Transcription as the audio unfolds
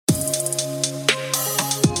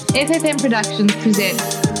FFM Productions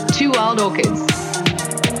presents Two Wild Orchids.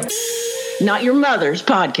 Not your mother's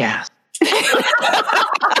podcast.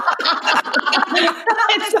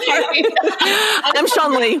 Sorry. I'm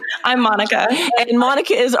Sean Lee. I'm Monica. And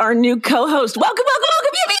Monica is our new co-host. Welcome,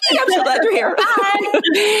 Yumi. I'm so glad you're here.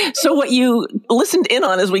 Hi. So what you listened in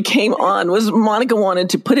on as we came on was Monica wanted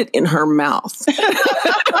to put it in her mouth.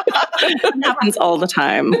 It happens all the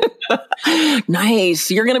time.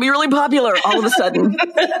 Nice. You're going to be really popular all of a sudden.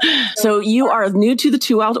 So you are new to the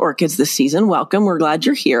Two Wild Orchids this season. Welcome. We're glad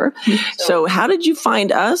you're here. So how did you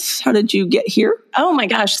find us? How did you get here? Oh my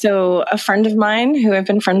gosh. So a friend of mine who I've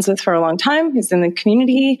been friends with for a long time, who's in the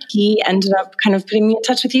community, he ended up kind of putting me in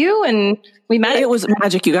touch with you and we met. It was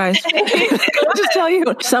magic, you guys. I'll just tell you,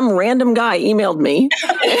 some random guy emailed me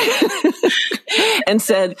and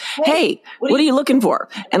said, hey, what are you looking for?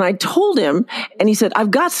 And I told him, and he said,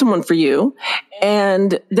 I've got someone for you.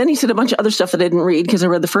 And then he said a bunch of other stuff that I didn't read because I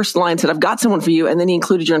read the first line, said, I've got someone for you. And then he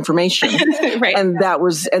included your information. Right. And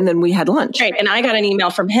then we had lunch. Right. And I got an email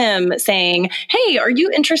from him saying, hey, are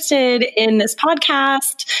you interested in this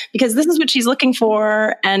podcast? Because this is what she's looking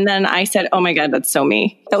for. And then I said, oh my God, that's so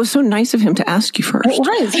me. That was so nice of him to ask you first. It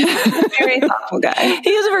was. He's a very thoughtful guy. He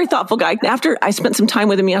is a very thoughtful guy. After I spent some time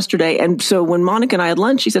with him yesterday, and so when Monica and I had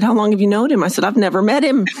lunch, she said, how long have you known him? I said, I've never met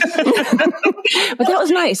him. But that was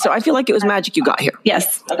nice. So I feel like it was magic you got here.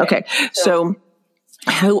 Yes. Okay. So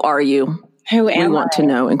who are you? Who am I? We want to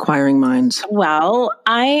know, inquiring minds. Well,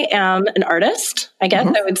 I am an artist. I guess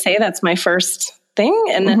I would say that's my first thing.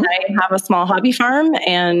 And then I have a small hobby farm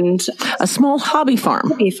and a small hobby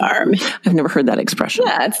farm. I've never heard that expression.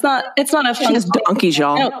 Yeah, it's not a fun. Just donkeys,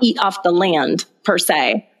 y'all. I don't eat off the land per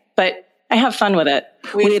se, but I have fun with it.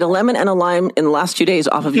 We ate a lemon and a lime in the last 2 days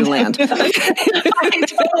off of your land. Total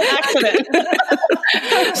accident.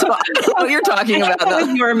 So I don't know what you're talking about. Though.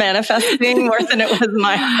 You were manifesting more than it was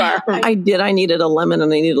my farm. I did. I needed a lemon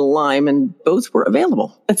and I needed a lime, and both were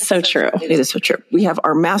available. It's so true. It is so true. We have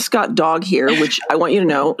our mascot dog here, which I want you to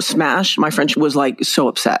know, Smash, my friend, was like so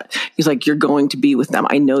upset. He's like, you're going to be with them.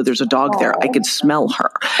 I know there's a dog there. I could smell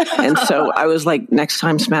her. And so I was like, next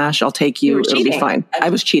time, Smash, I'll take you. It'll be fine. I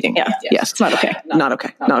was cheating. Yeah. Yes. It's not okay. Not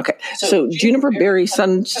okay. So Juniper Berry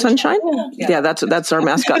Sunshine? Yeah, that's our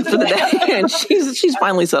mascot for the day. And she's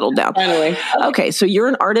finally settled down. Finally. Okay, so you're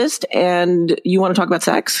an artist and you want to talk about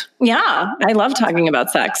sex? Yeah, I love talking about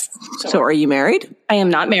sex. So are you married? I am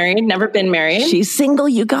not married, never been married. She's single,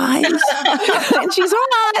 you guys. And she's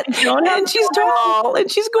hot. And she's tall. And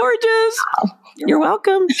she's gorgeous. You're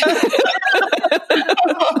welcome.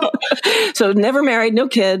 So never married, no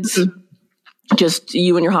kids. Just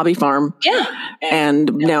you and your hobby farm. Yeah.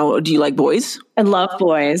 And now, do you like boys? I love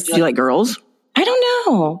boys. Do you like girls? I don't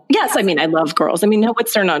know. Yes, I mean, I love girls. I mean,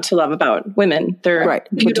 what's there not to love about women? They're right.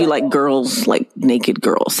 But do you like girls, like naked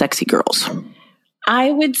girls, sexy girls?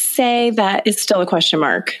 I would say that is still a question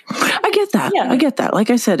mark. I get that. Yeah. I get that. Like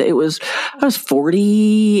I said, I was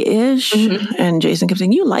 40-ish, and Jason kept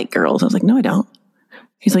saying, you like girls. I was like, no, I don't.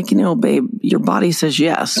 He's like, babe, your body says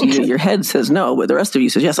yes. Your head says no, but the rest of you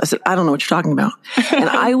says yes. I said, I don't know what you're talking about. And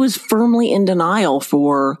I was firmly in denial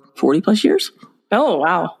for 40 plus years. Oh,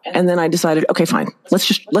 wow. And then I decided, okay, fine. Let's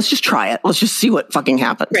just try it. Let's just see what fucking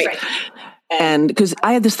happens. Right. And because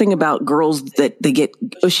I had this thing about girls that they get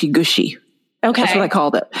ushy gushy. Okay. That's what I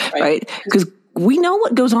called it. Right. Because we know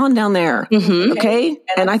what goes on down there. Okay.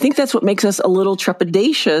 And I think that's what makes us a little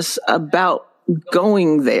trepidatious about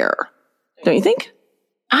going there. Don't you think?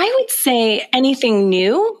 I would say anything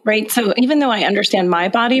new, right? So even though I understand my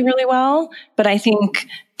body really well, but I think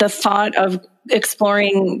the thought of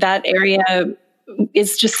exploring that area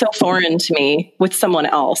is just so foreign to me with someone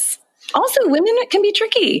else. Also, women can be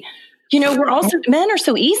tricky. Men are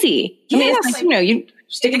so easy. I mean, it's like, you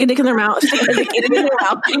stick a dick in their mouth, stick a dick in their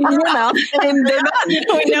mouth, and they're done.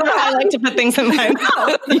 We know how I like to put things in my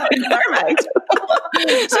mouth. Perfect.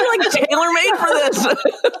 So you're like tailor-made for this.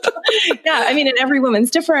 Yeah, I mean, and every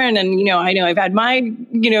woman's different. And, I know I've had my,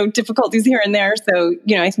 difficulties here and there. So,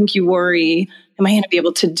 I think you worry, am I going to be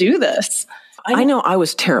able to do this? I know I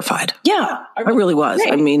was terrified. Yeah. I really was.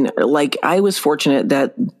 Right. I mean, like, I was fortunate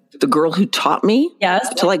that the girl who taught me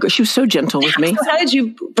she was so gentle with me. So how did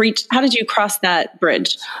you cross that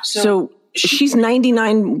bridge? So she's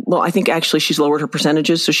 99. Well, I think actually she's lowered her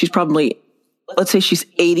percentages. So she's probably, let's say she's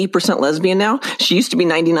 80% lesbian now. She used to be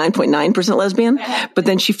 99.9% lesbian, but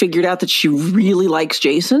then she figured out that she really likes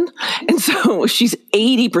Jason. And so she's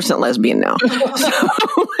 80% lesbian now.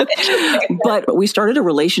 But we started a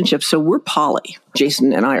relationship. So we're poly.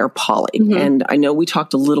 Jason and I are poly. And I know we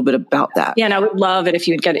talked a little bit about that. Yeah. And I would love it if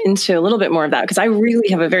you'd get into a little bit more of that, because I really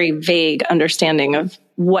have a very vague understanding of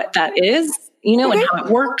what that is. and how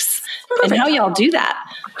it works and how y'all do that.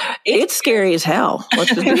 It's scary as hell.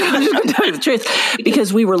 Let's just tell you the truth,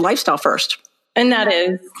 because we were lifestyle first. And that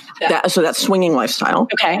is? So that's swinging lifestyle.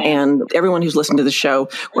 Okay. And everyone who's listened to the show,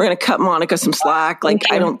 we're going to cut Monica some slack. Like,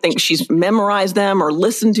 I don't think she's memorized them or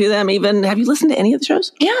listened to them even. Have you listened to any of the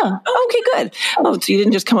shows? Yeah. Oh, okay, good. Oh, so you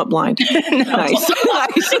didn't just come up blind. No. Nice.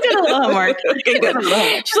 She did a little homework. Okay, good.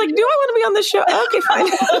 She's like, do I want to be on this show? Okay, fine.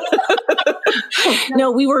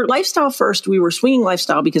 No, we were lifestyle first. We were swinging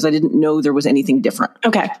lifestyle because I didn't know there was anything different.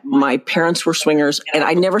 Okay. My parents were swingers and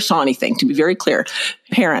I never saw anything, to be very clear.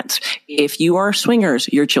 Parents, if you are swingers,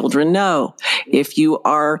 your children know. If you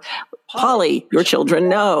are poly, your children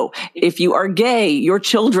know. If you are gay, your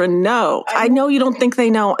children know. I know you don't think they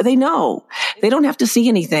know. They know. They don't have to see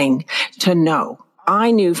anything to know.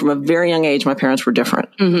 I knew from a very young age my parents were different.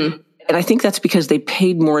 Mm-hmm. And I think that's because they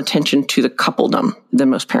paid more attention to the coupledom than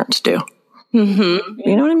most parents do. Mm-hmm.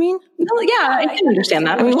 You know what I mean? Well, yeah, I can understand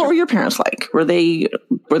that. I mean, what were your parents like? Were they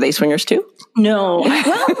swingers too? No.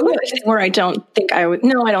 Well, if they were, I don't think I would.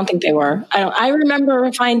 No, I don't think they were. I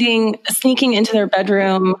remember sneaking into their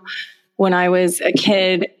bedroom when I was a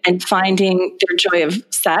kid and finding their Joy of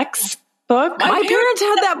Sex book. My parents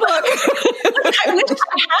had that book. I wish I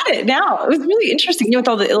had it now. It was really interesting, with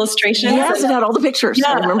all the illustrations. Yes, it had all the pictures.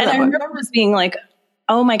 Yeah, I remember that. I remember us being like,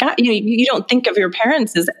 "Oh my God!" You don't think of your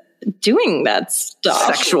parents as doing that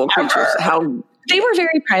stuff. Sexual creatures. How they were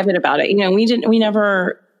very private about it. We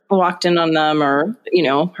never walked in on them or,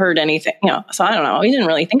 heard anything, so I don't know. We didn't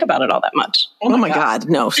really think about it all that much. Oh my God.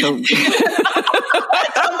 No. So,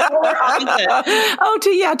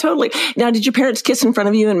 yeah, totally. Now, did your parents kiss in front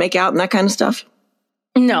of you and make out and that kind of stuff?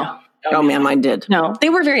 No. Oh man, mine did. No, they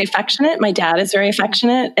were very affectionate. My dad is very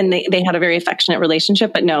affectionate and they had a very affectionate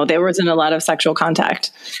relationship, but no, there wasn't a lot of sexual contact.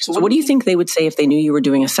 So what do you think they would say if they knew you were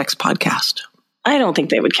doing a sex podcast? I don't think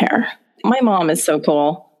they would care. My mom is so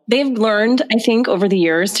cool. They've learned, I think, over the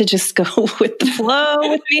years to just go with the flow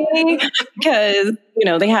with me because,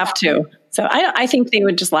 they have to. So I think they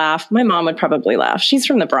would just laugh. My mom would probably laugh. She's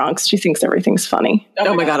from the Bronx. She thinks everything's funny.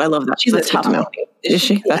 Oh my God, I love that. She's That's a tough one. Is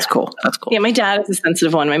she? That's cool. That's cool. Yeah, my dad is a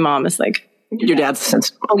sensitive one. My mom is like... Your dad's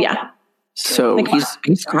sensitive. Oh, yeah. So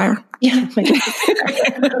he's a crier? Yeah.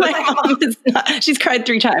 My mom is not. She's cried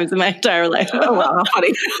 3 times in my entire life. Oh, wow, how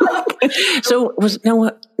funny. So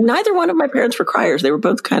neither one of my parents were criers. They were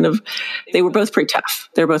both pretty tough. They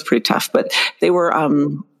were both pretty tough, but they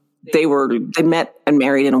met and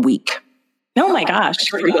married in a week. Oh my gosh.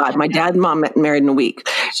 God, my dad and mom met and married in a week.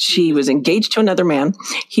 She was engaged to another man.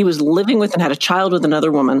 He was living with and had a child with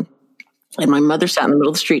another woman. And my mother sat in the middle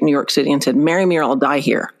of the street in New York City and said, "Marry me or I'll die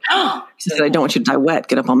here." She said, "I don't want you to die wet.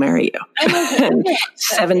 Get up, I'll marry you." And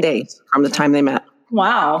 7 days from the time they met.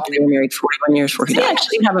 Wow. They were married 41 years before he died. They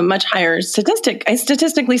actually have a much higher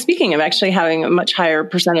statistically speaking, of actually having a much higher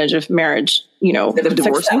percentage of marriage,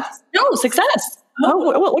 divorcing? No, success.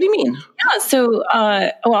 Oh, what do you mean? Yeah. So,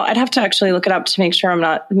 I'd have to actually look it up to make sure I'm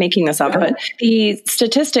not making this up, but the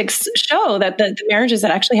statistics show that the marriages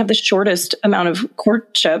that actually have the shortest amount of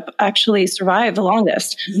courtship actually survive the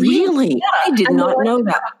longest. Really? Yeah. I did not know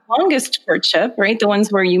that. Longest courtship, right? The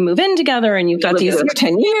ones where you move in together and you've got these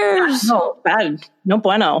 10 years. No, bad. No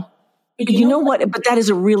bueno. You know what? But that is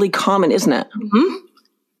a really common, isn't it? Mm-hmm.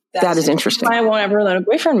 That is interesting. I won't ever let a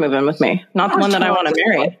boyfriend move in with me. Not the one that I want to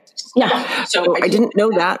marry. Yeah. So I didn't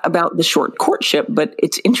know that about the short courtship, but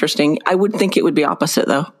it's interesting. I would think it would be opposite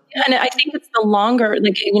though. And I think it's the longer,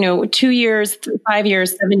 2 years, 5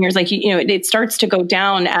 years, 7 years, it starts to go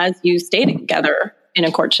down as you stay together in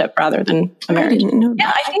a courtship rather than a marriage. I didn't know that.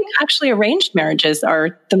 Yeah, I think actually arranged marriages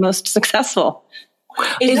are the most successful.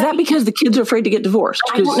 Is that because the kids are afraid to get divorced?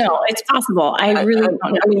 I don't know. It's possible. I really don't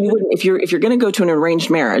know. I mean, you wouldn't, if you're going to go to an arranged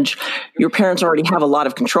marriage, your parents already have a lot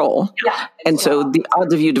of control. Yeah. And so the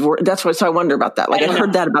odds of you divorce, so I wonder about that. Like I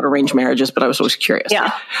heard that about arranged marriages, but I was always curious.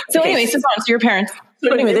 Yeah. So anyway, so your parents.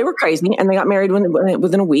 So anyway, they were crazy and they got married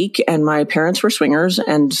within a week and my parents were swingers.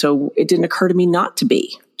 And so it didn't occur to me not to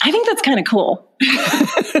be. I think that's kind of cool.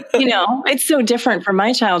 It's so different from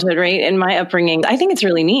my childhood, right? And my upbringing. I think it's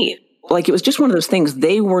really neat. Like it was just one of those things.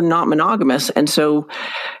 They were not monogamous. And so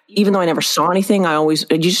even though I never saw anything,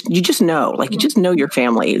 you just know, like you just know your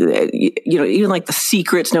family, even like the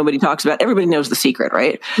secrets nobody talks about, everybody knows the secret,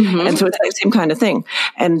 right? Mm-hmm. And so it's the same kind of thing.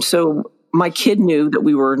 And so my kid knew that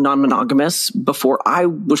we were non-monogamous before I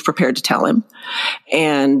was prepared to tell him.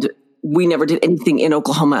 And we never did anything in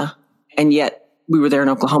Oklahoma. And yet we were there in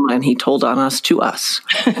Oklahoma and he told on us to us.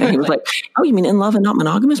 And he was like, "Oh, you mean in love and not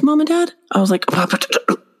monogamous, Mom and Dad?" I was like,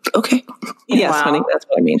 okay. Yes, Wow. honey, that's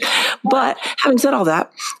what I mean. But having said all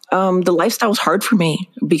that, the lifestyle was hard for me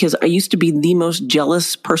because I used to be the most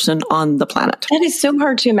jealous person on the planet. That is so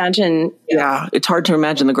hard to imagine. Yeah, it's hard to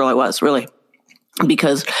imagine the girl I was, really.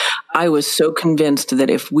 Because I was so convinced that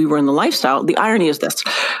if we were in the lifestyle, the irony is this.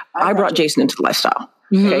 I brought Jason into the lifestyle.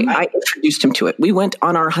 Okay. I introduced him to it. We went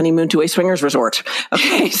on our honeymoon to a swingers resort.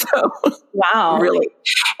 Okay. So Wow. really.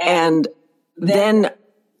 And then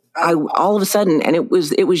I all of a sudden, and it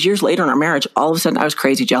was years later in our marriage, all of a sudden I was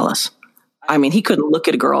crazy jealous. I mean, he couldn't look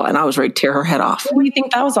at a girl and I was ready to tear her head off. What do you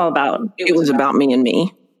think that was all about? It was about me and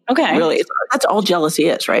me. Okay. Really. That's all jealousy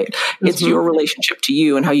is, right? It's your relationship to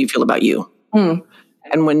you and how you feel about you.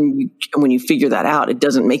 And when you figure that out, it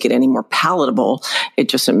doesn't make it any more palatable. It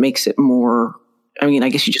just makes it more, I mean, I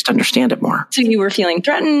guess you just understand it more. So you were feeling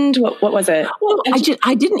threatened? What was it? Well,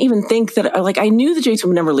 I didn't even think that, like, I knew that Jason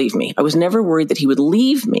would never leave me. I was never worried that he would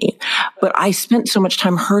leave me, but I spent so much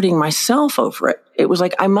time hurting myself over it. It was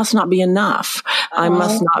like, I must not be enough. I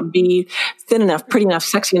must not be thin enough, pretty enough,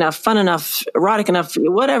 sexy enough, fun enough, erotic enough,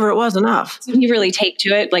 whatever it was enough. Did you really take to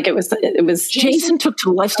it? Like it was. Jason took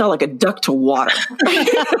to lifestyle like a duck to water. Are you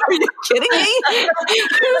kidding me? It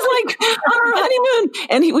was like on our honeymoon.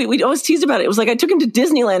 And we'd always tease about it. It was like I took him to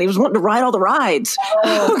Disneyland. He was wanting to ride all the rides.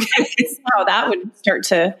 Okay. Wow, that would start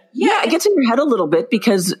to. Yeah, it gets in your head a little bit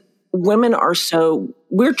because women are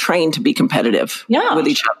we're trained to be competitive with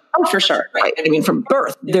each other. Oh, for sure. Right. I mean, from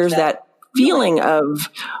birth, there's that feeling of,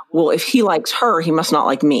 well, if he likes her, he must not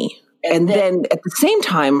like me. And then at the same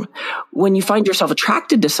time, when you find yourself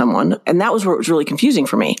attracted to someone, and that was where it was really confusing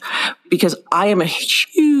for me, because I am a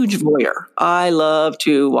huge voyeur. I love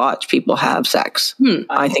to watch people have sex.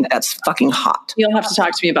 I think that's fucking hot. You'll have to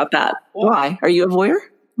talk to me about that. Why? Are you a voyeur?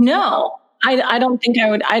 No, I don't think I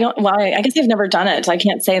would. Well, I guess I've never done it. I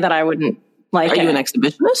can't say that I wouldn't like it. Are you an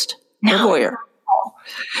exhibitionist or voyeur?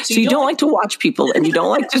 So you don't like to watch people and you don't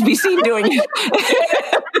like to be seen doing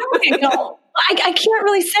it. No, I can't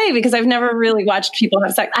really say because I've never really watched people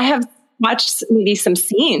have sex. I have watched maybe some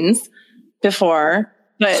scenes before.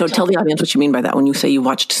 But so tell the audience what you mean by that when you say you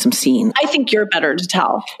watched some scenes. I think you're better to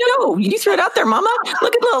tell. No, you threw it out there, Mama.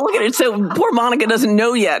 Look at it. So poor Monica doesn't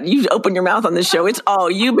know yet. You open your mouth on this show. It's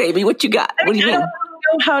all you, baby. What you got? What do you mean? I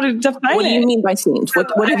don't know how to define it. What do you mean by scenes?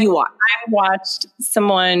 What have you watched? I've watched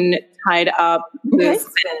someone tied up who's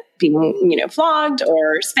being, flogged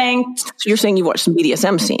or spanked. So you're saying you watched some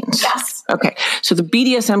BDSM scenes? Yes. Okay. So the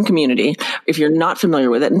BDSM community, if you're not familiar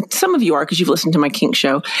with it, and some of you are because you've listened to my kink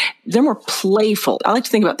show, they're more playful. I like to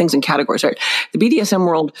think about things in categories, right? The BDSM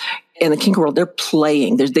world and the kink world, they're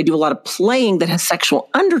playing. They do a lot of playing that has sexual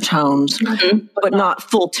undertones, but not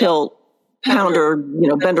full tilt, pounder,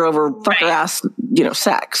 bender over, fucker ass,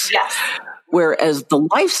 sex. Yes. Whereas the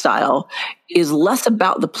lifestyle is less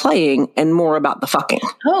about the playing and more about the fucking.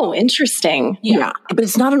 Oh, interesting. Yeah. But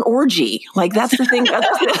it's not an orgy. Like, that's the thing.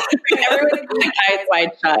 Everyone with eyes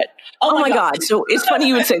wide shut. Oh my God. So it's funny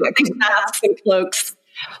you would say that. Masks and cloaks.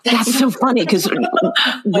 That's so funny because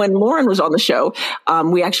when Lauren was on the show,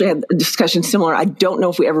 we actually had a discussion similar. I don't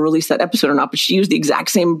know if we ever released that episode or not, but she used the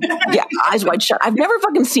exact same, eyes wide shut. I've never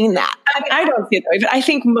fucking seen that. I don't see it though. I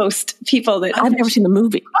think most people that I've never seen the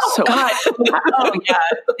movie. Oh God! Oh yeah,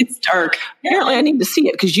 it's dark. Apparently, I need to see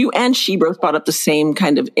it because you and she both brought up the same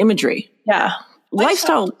kind of imagery. Yeah,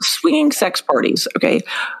 lifestyle swinging sex parties. Okay,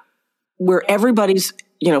 where everybody's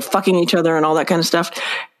fucking each other and all that kind of stuff.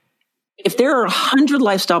 If there are 100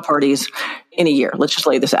 lifestyle parties in a year, let's just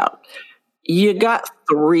lay this out. You got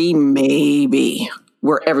 3 maybe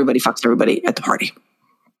where everybody fucks everybody at the party.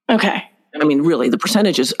 Okay. I mean, really, the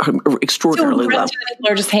percentages are extraordinarily low. People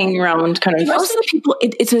are just hanging around kind of. Most of the people,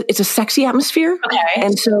 it's a sexy atmosphere. Okay.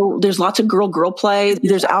 And so there's lots of girl play.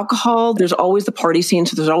 There's alcohol. There's always the party scene.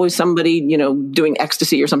 So there's always somebody, doing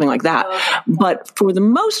ecstasy or something like that. Okay. But for the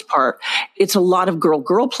most part, it's a lot of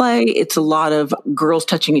girl play. It's a lot of girls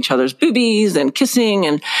touching each other's boobies and kissing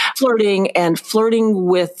and flirting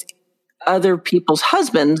with other people's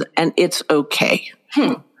husbands. And it's okay.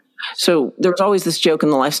 So there was always this joke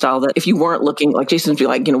in the lifestyle that if you weren't looking, like Jason'd be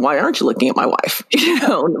like, why aren't you looking at my wife?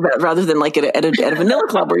 Rather than like at a vanilla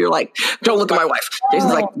club where you're like, don't look at my wife.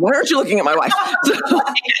 Jason's like, why aren't you looking at my wife?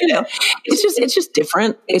 So, it's just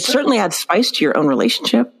different. It certainly adds spice to your own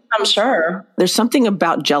relationship. I'm sure. There's something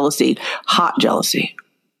about jealousy, hot jealousy.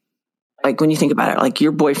 Like when you think about it, like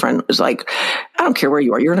your boyfriend is like, I don't care where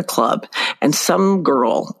you are. You're in a club and some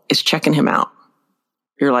girl is checking him out.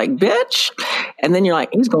 You're like, bitch. And then you're like,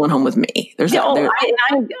 he's going home with me.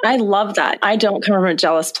 I love that. I don't come from a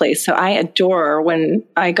jealous place. So I adore when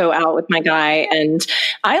I go out with my guy, and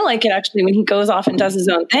I like it actually when he goes off and does his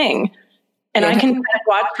own thing and I can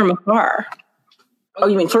watch from afar. Oh,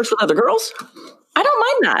 you mean flirts with other girls? I don't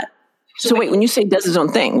mind that. So wait, when you say does his own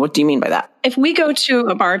thing, what do you mean by that? If we go to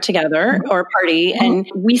a bar together or a party and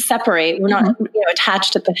we separate, we're not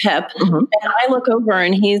attached at the hip, and I look over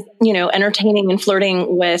and he's, entertaining and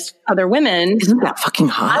flirting with other women. Isn't that fucking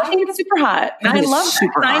hot? I think it's super hot. That I is love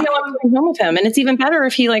super that. hot. I know I'm going home with him. And it's even better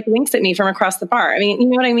if he winks at me from across the bar. I mean, you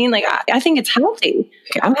know what I mean? I think it's healthy.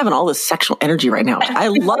 Okay, I'm having all this sexual energy right now. I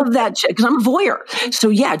love that because I'm a voyeur. So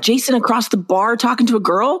yeah, Jason across the bar talking to a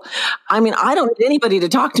girl. I mean, I don't need anybody to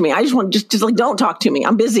talk to me. I just want just don't talk to me.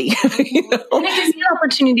 I'm busy. And it gives you an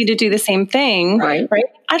opportunity to do the same thing. Right.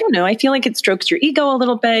 I don't know. I feel like it strokes your ego a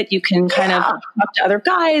little bit. You can kind of talk to other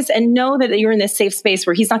guys and know that you're in this safe space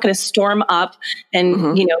where he's not going to storm up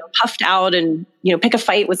and, puffed out and, pick a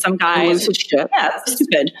fight with some guy. Lose his shit. Yeah, it's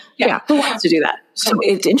stupid. Yeah. Who wants to do that? So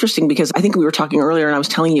it's interesting because I think we were talking earlier and I was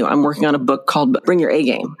telling you I'm working on a book called Bring Your A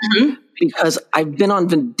Game. Because I've been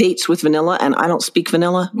on dates with vanilla and I don't speak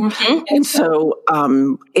vanilla. And so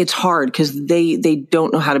it's hard because they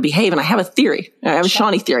don't know how to behave. And I have a theory. I have a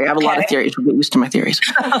Shawnee theory. I have a lot of theories. We'll get used to my theories.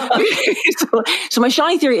 So my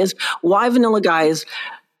Shawnee theory is why vanilla guys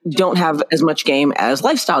don't have as much game as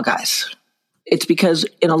lifestyle guys. It's because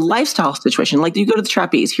in a lifestyle situation, like you go to the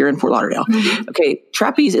Trapeze here in Fort Lauderdale. Okay,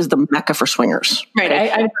 Trapeze is the mecca for swingers. Right.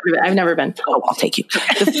 Okay? I've never been. Oh, I'll take you.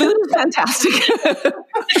 The food is fantastic.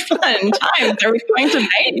 Fun times. Are we going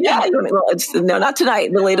tonight? Yeah. Well, no, not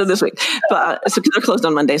tonight, but later this week. But so they're closed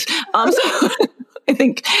on Mondays. So I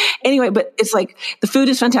think anyway, but it's like the food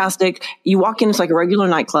is fantastic. You walk in, it's like a regular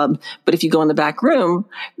nightclub. But if you go in the back room,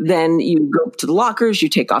 then you go to the lockers, you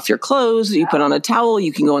take off your clothes, you put on a towel,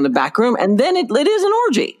 you can go in the back room, and then it is an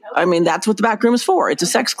orgy. I mean, that's what the back room is for. It's a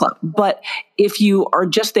sex club. But if you are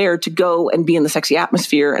just there to go and be in the sexy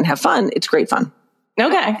atmosphere and have fun, it's great fun.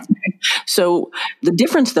 Okay. So the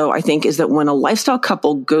difference, though, I think, is that when a lifestyle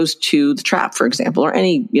couple goes to the Trap, for example, or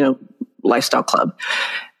any, lifestyle club,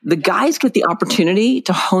 the guys get the opportunity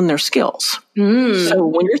to hone their skills. So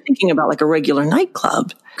when you're thinking about like a regular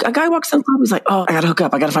nightclub, a guy walks in the club, he's like, oh, I got to hook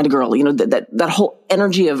up. I got to find a girl. That whole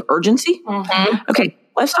energy of urgency. Okay.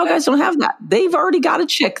 Lifestyle guys don't have that. They've already got a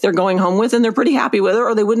chick they're going home with and they're pretty happy with her,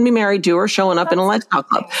 or they wouldn't be married to her showing up in a lifestyle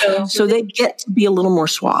club. So they get to be a little more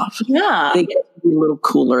suave. Yeah. They get to be a little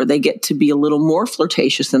cooler. They get to be a little more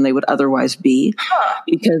flirtatious than they would otherwise be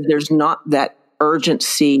because there's not that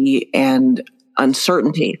urgency and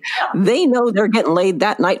uncertainty. They know they're getting laid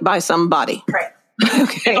that night by somebody. Right.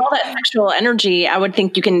 Okay. All that sexual energy, I would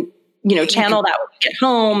think you can, channel that when you get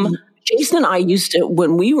home. Jason and I used to,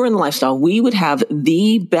 when we were in the lifestyle, we would have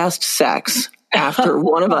the best sex after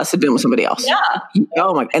one of us had been with somebody else. Yeah.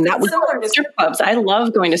 Oh my! And that was similar to strip clubs. I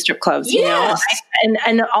love going to strip clubs. Yes.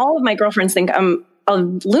 And all of my girlfriends think I'm a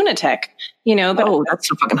lunatic. But that's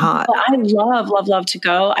so fucking hot. But I love to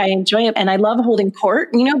go. I enjoy it. And I love holding court,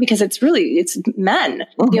 because it's men.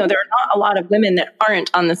 There are not a lot of women that aren't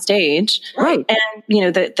on the stage. Right.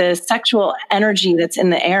 And, the sexual energy that's in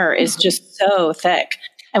the air is just so thick.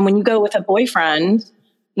 And when you go with a boyfriend,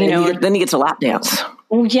 then he gets a lap dance.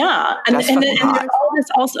 Well, yeah. And there's all this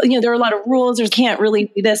also, there are a lot of rules. There can't really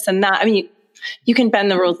do this and that. I mean, you can bend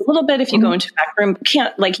the rules a little bit if you go into a back room.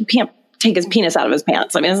 You can't take his penis out of his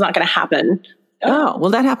pants. I mean, it's not going to happen. Oh, well,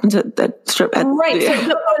 that happens at that strip. Right. So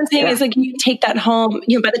what I'm saying is you take that home,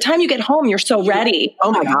 by the time you get home, you're so ready.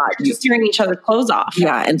 Oh my God. You're just tearing each other's clothes off.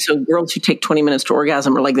 Yeah. And so girls who take 20 minutes to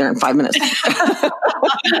orgasm are like there in 5 minutes.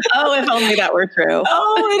 Oh, if only that were true.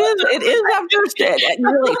 Oh, it is after shit.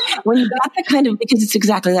 Really, when you got that kind of, because it's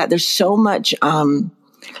exactly that. There's so much, God,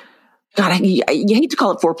 you hate to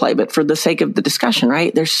call it foreplay, but for the sake of the discussion,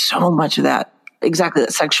 right? There's so much of that. Exactly.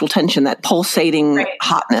 That sexual tension, that pulsating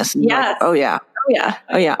hotness. Yes. Oh yeah.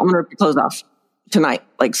 I'm going to rip your clothes off tonight.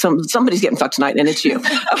 Like somebody's getting fucked tonight and it's you.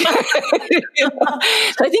 Okay.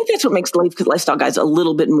 So I think that's what makes lifestyle guys a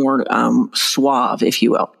little bit more suave, if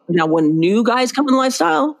you will. Now, when new guys come in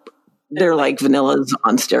lifestyle, they're like vanillas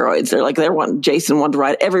on steroids. Jason wanted to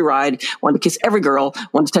ride every ride, wanted to kiss every girl,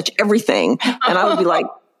 wanted to touch everything. And I would be like,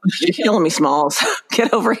 you're killing me, Smalls.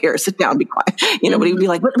 Get over here. Sit down. Be quiet. But he would be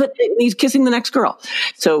like, but he's kissing the next girl.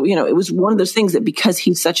 So, it was one of those things that because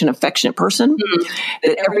he's such an affectionate person,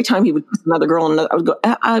 that every time he would kiss another girl, I would go,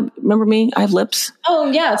 remember me? I have lips. Oh,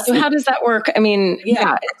 yeah. So how does that work? I mean,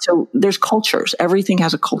 yeah. So there's cultures. Everything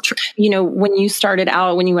has a culture. When you started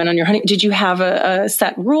out, when you went on your honeymoon, did you have a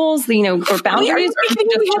set rules, or boundaries? We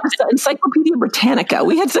had Encyclopedia Britannica.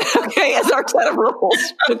 We had, as our set of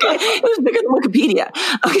rules. Okay. It was bigger than Wikipedia.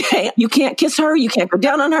 Okay, you can't kiss her. You can't go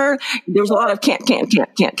down on her. There's a lot of can't.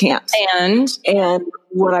 And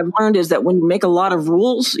what I've learned is that when you make a lot of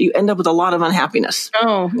rules, you end up with a lot of unhappiness.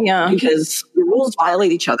 Oh, yeah. Because the rules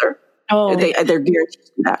violate each other. Oh, they're guaranteed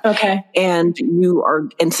to do that. Okay.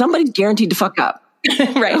 And somebody's guaranteed to fuck up.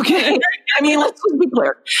 Right. Okay. I mean, let's be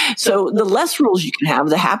clear. So the less rules you can have,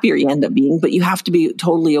 the happier you end up being, but you have to be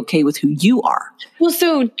totally okay with who you are. Well,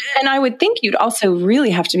 and I would think you'd also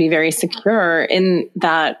really have to be very secure in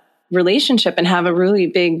that relationship and have a really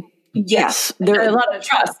big, yes, there's a lot of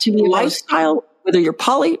trust to be lifestyle, whether you're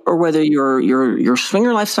poly or whether you're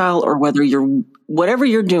swinger lifestyle or whether whatever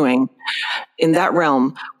you're doing in that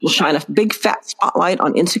realm will shine a big fat spotlight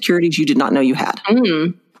on insecurities you did not know you had.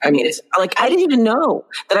 Mm. I mean, it's like, I didn't even know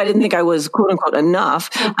that I didn't think I was quote unquote enough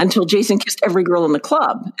until Jason kissed every girl in the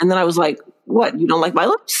club. And then I was like, what? You don't like my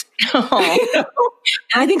lips? Oh. You know?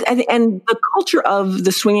 And I think, and the culture of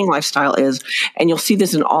the swinging lifestyle is, and you'll see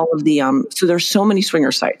this in all of the, so there's so many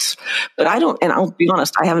swinger sites, but and I'll be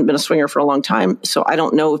honest, I haven't been a swinger for a long time. So I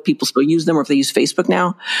don't know if people still use them or if they use Facebook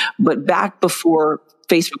now, but back before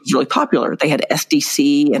Facebook was really popular, they had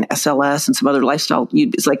SDC and SLS and some other lifestyle.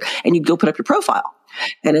 And you'd go put up your profile.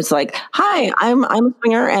 And it's like, hi, I'm a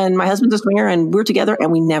swinger and my husband's a swinger and we're together and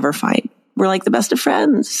we never fight. We're like the best of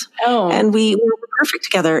friends. Oh. And we're perfect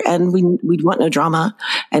together and we want no drama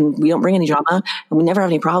and we don't bring any drama and we never have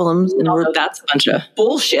any problems. And that's a bunch of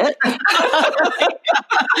bullshit. I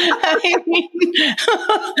mean,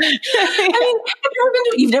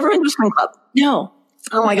 you've never been to a swing club? No.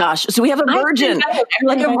 Oh my gosh. So we have a virgin. You're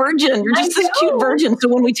like a virgin. You're just this cute virgin. So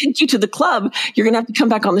when we take you to the club, you're going to have to come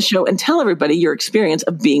back on the show and tell everybody your experience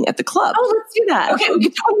of being at the club. Oh, let's do that. Okay, we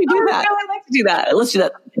can totally do that. I'd like to do that. Let's do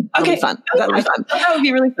that. That'll be fun. That'll be fun. That would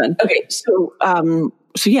be really fun. Okay, so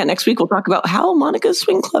yeah, next week we'll talk about how Monica's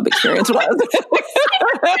swing club experience was.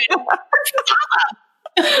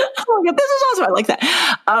 Oh my God, this is awesome. I like that.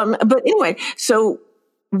 But anyway, so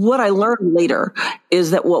what I learned later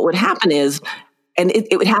is that what would happen is, and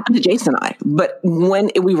it would happen to Jason and I, but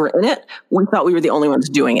when we were in it, we thought we were the only ones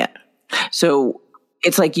doing it. So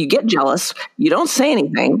it's like you get jealous, you don't say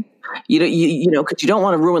anything, you know, because you don't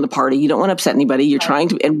want to ruin the party, you don't want to upset anybody. You're trying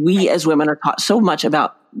to, and we as women are taught so much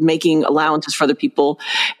about making allowances for other people,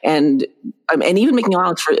 and even making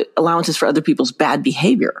allowances for other people's bad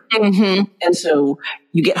behavior. Mm-hmm. And so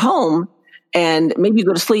you get home. And maybe you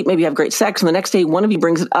go to sleep, maybe you have great sex, and the next day one of you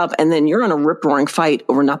brings it up, and then you're in a rip-roaring fight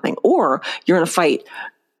over nothing. Or you're in a fight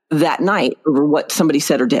that night over what somebody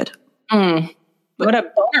said or did. Mm. What a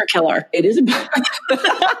boner killer. It is.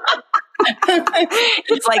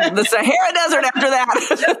 It's like the Sahara Desert after that.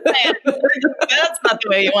 That's not the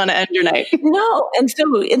way you want to end your night. No. And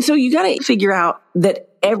so you got to figure out that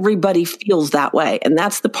everybody feels that way. And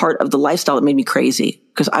that's the part of the lifestyle that made me crazy,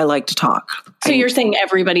 because I like to talk. So you're saying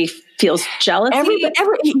everybody feels jealous?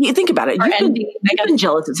 You think about it. You've been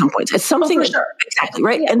jealous at some points. It's something. Oh, for sure. Exactly.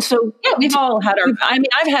 Right. Yeah. And so. Yeah, we've all had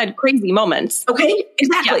I've had crazy moments. Okay.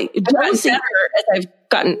 Exactly. Yeah, I've gotten better as I've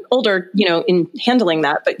gotten older, in handling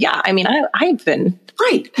that. But yeah, I mean, I've been.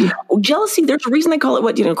 Right. Jealousy, there's a reason they call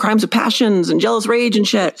it crimes of passions and jealous rage and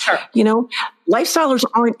shit. Sure. Lifestylers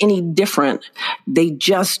aren't any different. They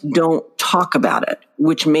just don't talk about it,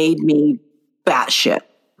 which made me batshit.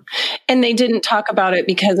 And they didn't talk about it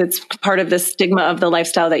because it's part of the stigma of the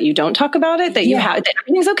lifestyle that you don't talk about it, that you have, that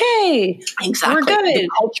everything's okay. Exactly. We're good. The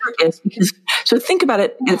culture is because, so think about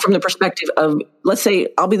it from the perspective of, let's say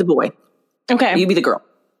I'll be the boy. Okay. You be the girl.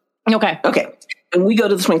 Okay. Okay. And we go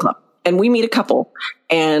to the swing club and we meet a couple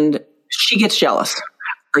and she gets jealous.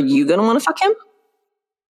 Are you going to want to fuck him?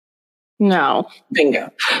 No.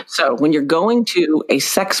 Bingo. So when you're going to a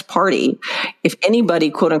sex party, if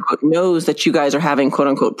anybody, quote unquote, knows that you guys are having, quote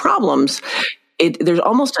unquote, problems, you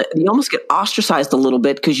almost get ostracized a little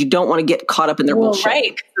bit because you don't want to get caught up in their bullshit.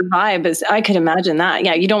 Right. The vibe is, I could imagine that.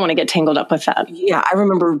 Yeah. You don't want to get tangled up with that. Yeah. I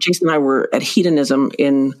remember Jason and I were at Hedonism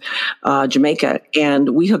in Jamaica, and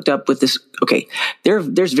we hooked up with this. Okay.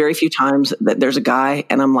 There's very few times that there's a guy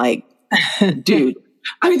and I'm like, dude,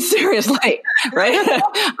 I mean, seriously, right?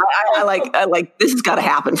 I like, this has got to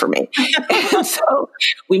happen for me. And so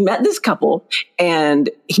we met this couple and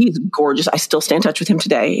he's gorgeous. I still stay in touch with him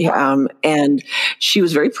today. And she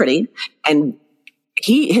was very pretty, and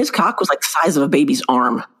his cock was like the size of a baby's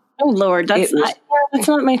arm. Oh Lord, that's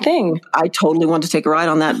not my thing. I totally want to take a ride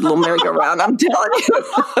on that little merry-go-round. I'm telling you.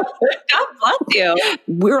 God bless you.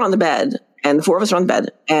 We're on the bed, and the four of us are on the bed,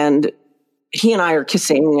 and he and I are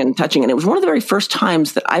kissing and touching. And it was one of the very first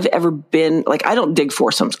times that I've ever been, like, I don't dig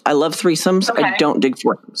foursomes. I love threesomes. Okay. I don't dig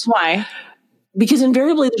foursomes. Why? Because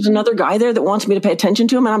invariably there's another guy there that wants me to pay attention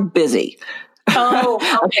to him, and I'm busy. Oh,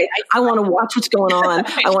 okay. I want to watch what's going on.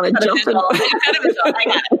 I want to jump in. I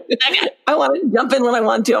got it. I want to jump in when I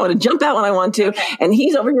want to. I want to jump out when I want to. Okay. And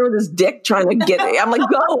he's over here with his dick trying to get me. I'm like,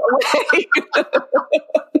 go away.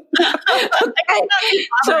 Okay.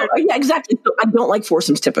 So yeah, exactly. So I don't like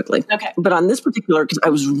foursomes typically. Okay. But on this particular, because I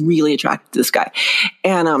was really attracted to this guy,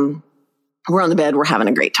 and we're on the bed, we're having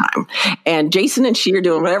a great time, and Jason and she are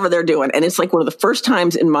doing whatever they're doing, and it's like one of the first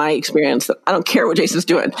times in my experience that I don't care what Jason's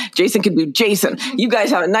doing. Jason can do Jason. You guys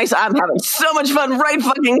have a nice. I'm having so much fun right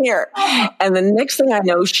fucking here. And the next thing I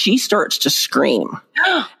know, she starts to scream,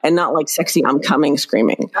 and not like sexy "I'm coming"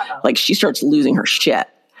 screaming. Like she starts losing her shit.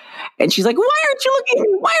 And she's like, "Why aren't you looking at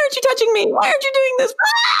me? Why aren't you touching me? Why aren't you doing this?"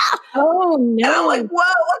 Ah! Oh, no. And I'm like, "Whoa,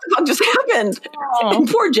 what the fuck just happened?" Oh. And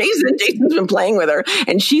poor Jason. Jason's been playing with her,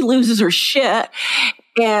 and she loses her shit.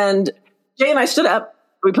 And Jay and I stood up.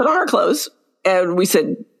 We put on our clothes, and we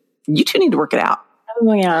said, "You two need to work it out."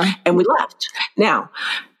 Oh, yeah. And we left. Now,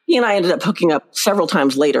 he and I ended up hooking up several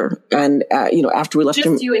times later, and after we left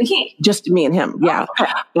him, Just you and he. just me and him, yeah.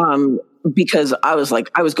 Because I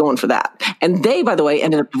was going for that. And they, by the way,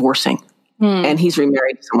 ended up divorcing. And he's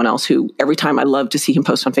remarried to someone else who every time I love to see him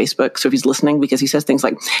post on Facebook. So if he's listening, because he says things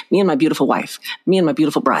like, "Me and my beautiful wife, me and my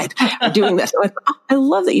beautiful bride are doing this." And I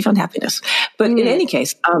love that you found happiness. But in any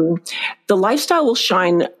case, the lifestyle will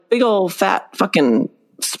shine big old fat fucking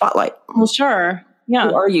spotlight. Well, sure. Yeah.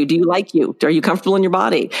 Who are you? Do you like you? Are you comfortable in your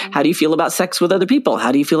body? How do you feel about sex with other people?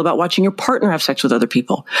 How do you feel about watching your partner have sex with other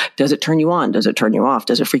people? Does it turn you on? Does it turn you off?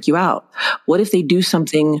 Does it freak you out? What if they do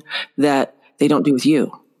something that they don't do with you?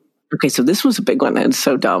 Okay, so this was a big one. And it's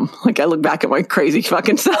so dumb. Like I look back at my crazy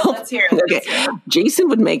fucking self. Let's hear it. Okay. Jason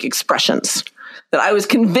would make expressions that I was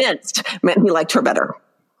convinced meant he liked her better.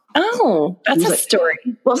 Oh, that's a story.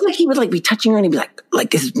 Well, it's like he would be touching her and he'd be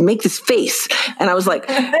like this, make this face. And I was like,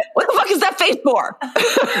 "What the fuck is that face for?"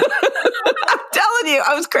 I'm telling you,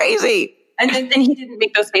 I was crazy. And then he didn't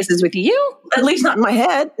make those faces with you? At least not in my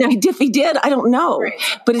head. Now, if he did, I don't know. Right.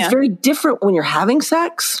 But it's very different when you're having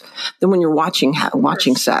sex than when you're watching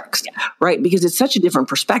sex, right? Because it's such a different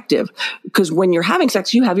perspective. Because when you're having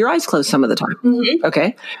sex, you have your eyes closed some of the time. Mm-hmm.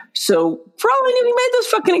 Okay? So for all I knew, he made those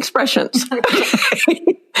fucking expressions.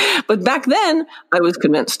 But back then, I was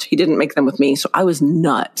convinced he didn't make them with me. So I was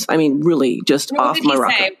nuts. I mean, really just off my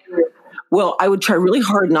rocker. Well, I would try really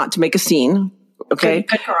hard not to make a scene. Okay.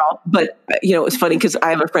 Good girl. But, it's funny because I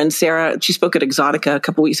have a friend, Sarah, she spoke at Exotica a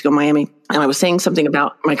couple weeks ago in Miami, and I was saying something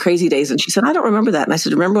about my crazy days. And she said, "I don't remember that." And I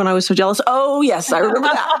said, "Remember when I was so jealous?" "Oh, yes, I remember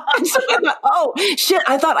that." And so I thought, "Oh, shit,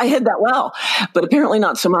 I thought I hid that well." But apparently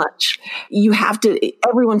not so much. You have to,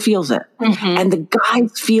 everyone feels it. Mm-hmm. And the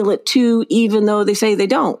guys feel it too, even though they say they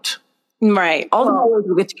don't. Right. All the boys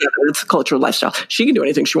will get together. It's a cultural lifestyle. She can do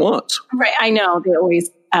anything she wants. Right. I know. They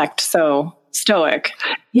always act so stoic.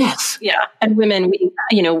 Yes. Yeah. And women,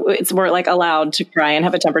 we're like allowed to cry and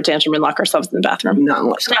have a temper tantrum and lock ourselves in the bathroom. Not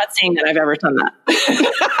unless. I'm not saying that I've ever done that.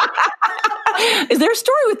 Is there a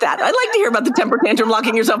story with that? I'd like to hear about the temper tantrum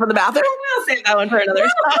locking yourself in the bathroom. We'll save that one for another time.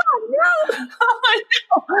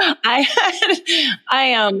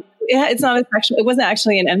 It's not a sexual. It wasn't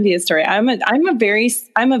actually an envious story. I'm a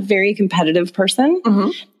very competitive person,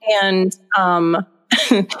 and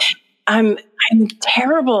I'm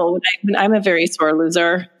terrible. I'm a very sore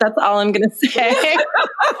loser. That's all I'm going to say.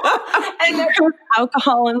 And there was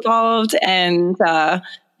alcohol involved, and I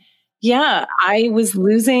was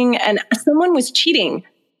losing, and someone was cheating.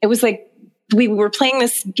 It was like we were playing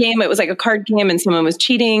this game. It was like a card game, and someone was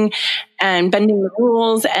cheating and bending the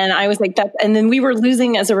rules. And I was like that. And then we were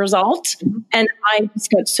losing as a result. And I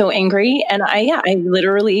just got so angry. And I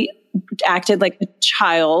literally acted like a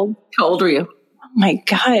child. How old were you? Oh my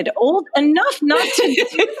God, old enough not to do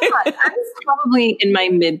that. I was probably in my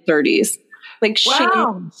mid-30s. Like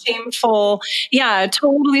shameful. Yeah,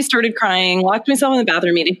 totally started crying, locked myself in the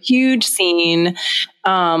bathroom, made a huge scene.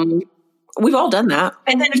 We've all done that.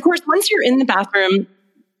 And then, of course, once you're in the bathroom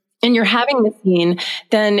and you're having the scene,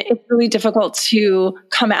 then it's really difficult to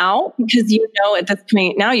come out because at this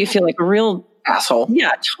point now you feel like a real asshole.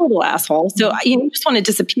 Yeah, total asshole. So you just want to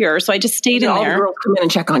disappear. So I just stayed in all there. The girls come in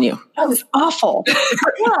and check on you. That was awful.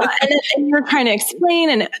 And you're trying to explain.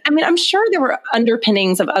 And I mean, I'm sure there were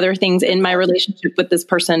underpinnings of other things in my relationship with this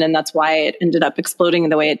person, and that's why it ended up exploding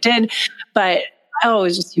the way it did. But it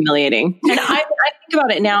was just humiliating. And I think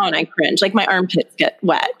about it now and I cringe. Like my armpits get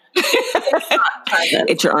wet.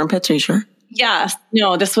 It's your armpits, are you sure? Yes.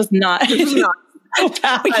 No, this was not. This was not.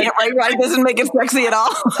 We can't write this and make it sexy at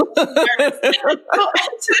all. To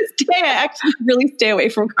this day, I actually really stay away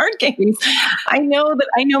from card games. I know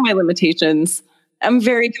my limitations. I'm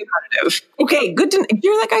very competitive. Okay, good to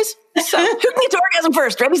hear that, guys. So, who can get to orgasm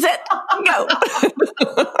first? Ready, set, go.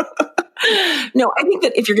 No, I think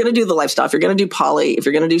that if you're going to do the lifestyle, if you're going to do poly, if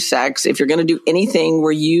you're going to do sex, if you're going to do anything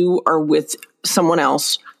where you are with someone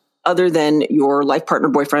else other than your life partner,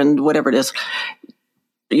 boyfriend, whatever it is,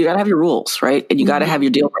 you got to have your rules, right? And you got to have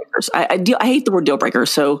your deal breakers. I hate the word deal breaker.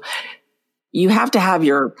 So you have to have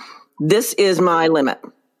this is my limit.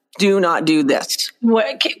 Do not do this.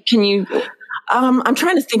 What can you? I'm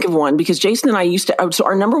trying to think of one because Jason and I so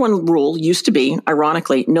our number one rule used to be,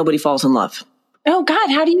 ironically, nobody falls in love. Oh God,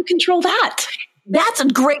 how do you control that? That's a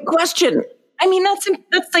great question. I mean,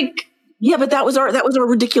 that's like, yeah, but that was our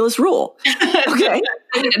ridiculous rule. Okay.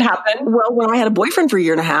 Did it happen? Well, when I had a boyfriend for a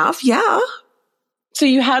year and a half, yeah. So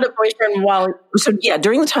you had a boyfriend So yeah,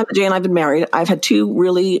 during the time that Jay and I've been married, I've had two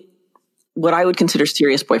really what I would consider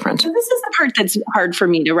serious boyfriends. So this is the part that's hard for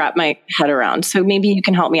me to wrap my head around. So maybe you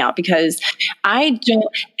can help me out because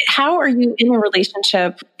how are you in a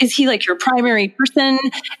relationship? Is he like your primary person?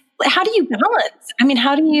 How do you balance? I mean,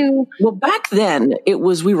 how do you? Well, back then we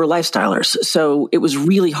were lifestylers. So it was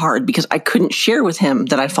really hard because I couldn't share with him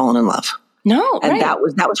that I'd fallen in love. No, and right. that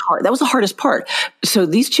was hard. That was the hardest part. So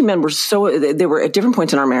these two men were they were at different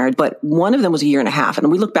points in our marriage, but one of them was a year and a half.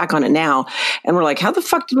 And we look back on it now and we're like, how the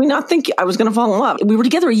fuck did we not think I was going to fall in love? We were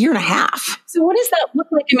together a year and a half. So what does that look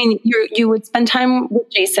like? I mean, you would spend time with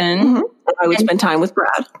Jason. Mm-hmm. And I would spend time with Brad.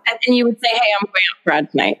 And then you would say, hey, I'm going out with Brad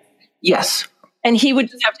tonight. Yes. And he would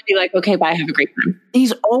just have to be like, okay, bye, have a great time.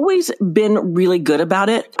 He's always been really good about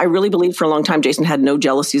it. I really believe for a long time, Jason had no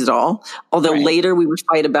jealousies at all. Although later we would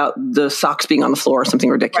fight about the socks being on the floor or something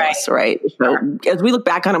ridiculous, right? So as we look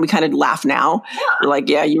back on it, we kind of laugh now. Yeah. We're like,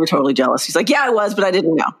 yeah, you were totally jealous. He's like, yeah, I was, but I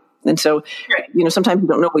didn't know. And so, sometimes you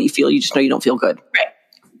don't know what you feel. You just know you don't feel good. Right.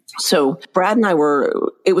 So Brad and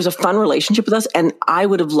it was a fun relationship with us. And I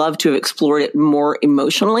would have loved to have explored it more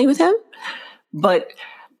emotionally with him. But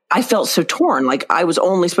I felt so torn. Like I was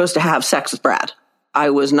only supposed to have sex with Brad. I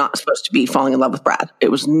was not supposed to be falling in love with Brad.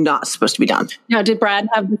 It was not supposed to be done. Now, did Brad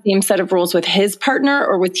have the same set of rules with his partner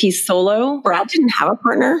or was he solo? Brad didn't have a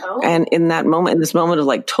partner. Oh. And in this moment of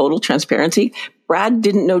like total transparency, Brad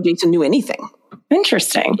didn't know Jason knew anything.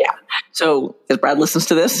 Interesting. Yeah. So as Brad listens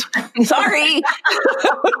to this, sorry,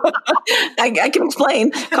 I can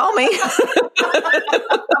explain. Call me.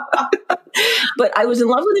 But I was in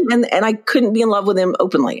love with him and I couldn't be in love with him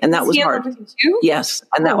openly. And that was hard. Was he in love with you too? Yes.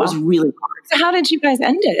 And that was really hard. So how did you guys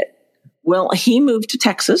end it? Well, he moved to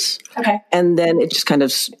Texas. Okay. And then it just kind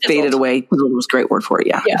of faded away. Fizzled was a great word for it.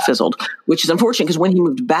 Yeah. It fizzled, which is unfortunate because when he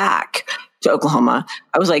moved back to Oklahoma,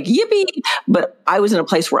 I was like, yippee. But I was in a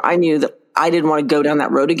place where I knew that I didn't want to go down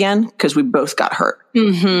that road again because we both got hurt.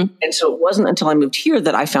 Mm-hmm. And so it wasn't until I moved here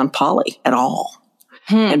that I found Polly at all.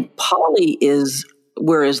 And Polly is,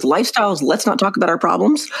 whereas lifestyles, let's not talk about our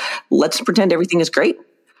problems. Let's pretend everything is great.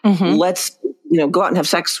 Mm-hmm. Let's, go out and have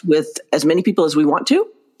sex with as many people as we want to,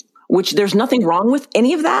 which there's nothing wrong with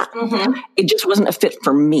any of that. Mm-hmm. It just wasn't a fit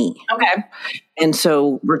for me. Okay. And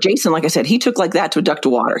so where Jason, like I said, he took like that to a duck to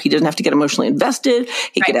water. He didn't have to get emotionally invested.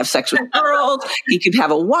 He could have sex with girls. He could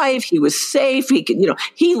have a wife. He was safe. He could,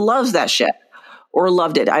 he loves that shit or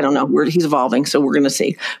loved it. I don't know. He's evolving. So we're going to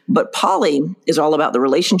see. But Polly is all about the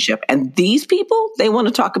relationship. And these people, they want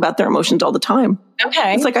to talk about their emotions all the time.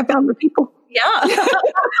 Okay. It's like I found the people. Yeah.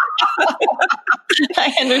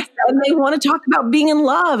 I understand. And they want to talk about being in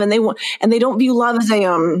love and they don't view love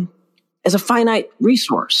as a finite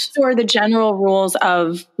resource. So are the general rules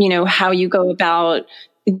of, how you go about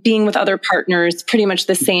being with other partners pretty much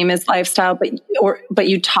the same as lifestyle, but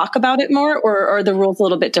you talk about it more, or are the rules a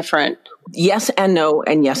little bit different? Yes and no,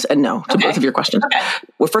 and yes and no to both of your questions. Okay.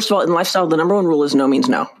 Well, first of all, in lifestyle, the number one rule is no means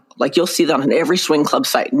no. Like you'll see that on every swing club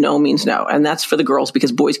site, no means no. And that's for the girls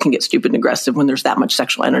because boys can get stupid and aggressive when there's that much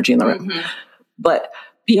sexual energy in the room. Mm-hmm. But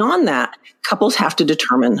beyond that, couples have to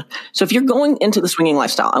determine. So if you're going into the swinging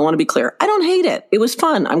lifestyle, I want to be clear. I don't hate it. It was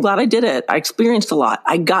fun. I'm glad I did it. I experienced a lot.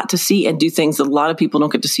 I got to see and do things that a lot of people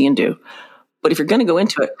don't get to see and do. But if you're going to go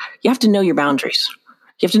into it, you have to know your boundaries.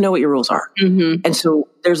 You have to know what your rules are. Mm-hmm. And so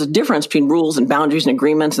there's a difference between rules and boundaries and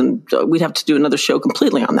agreements. And we'd have to do another show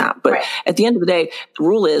completely on that. But at the end of the day, the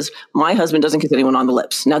rule is my husband doesn't kiss anyone on the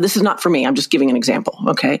lips. Now, this is not for me. I'm just giving an example.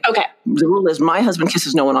 Okay. Okay. The rule is my husband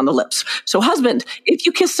kisses no one on the lips. So husband, if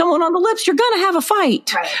you kiss someone on the lips, you're going to have a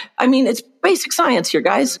fight. Right. I mean, it's basic science here,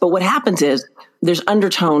 guys. But what happens is there's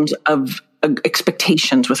undertones of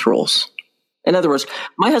expectations with rules. In other words,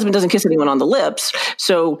 my husband doesn't kiss anyone on the lips.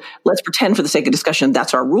 So let's pretend for the sake of discussion,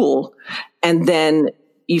 that's our rule. And then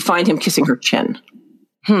you find him kissing her chin.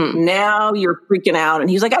 Now you're freaking out.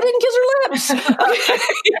 And he's like, I didn't kiss her lips.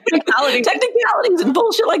 Technicalities and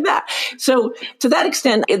bullshit like that. So to that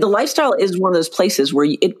extent, the lifestyle is one of those places where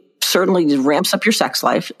it certainly ramps up your sex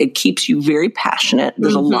life. It keeps you very passionate.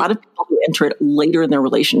 There's a lot of people who enter it later in their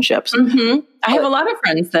relationships. Mm-hmm. I have a lot of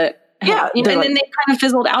friends that Yeah. And then they kind of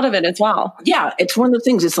fizzled out of it as well. Yeah. It's one of the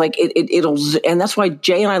things. It's like, it'll, and that's why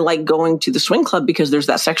Jay and I like going to the swing club, because there's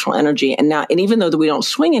that sexual energy. And even though that we don't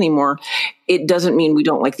swing anymore, it doesn't mean we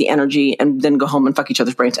don't like the energy and then go home and fuck each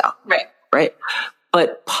other's brains out. Right. Right.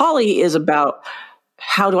 But poly is about,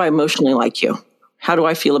 how do I emotionally like you? How do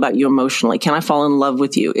I feel about you emotionally? Can I fall in love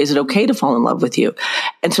with you? Is it okay to fall in love with you?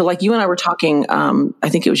 And so like you and I were talking, I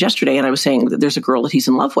think it was yesterday, and I was saying that there's a girl that he's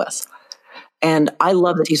in love with. And I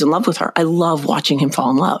love that he's in love with her. I love watching him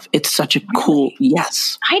fall in love. It's such a cool,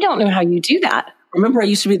 yes. I don't know how you do that. Remember, I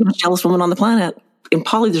used to be the most jealous woman on the planet. In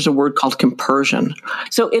poly, there's a word called compersion.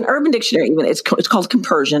 So in Urban Dictionary, even it's called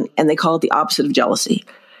compersion, and they call it the opposite of jealousy.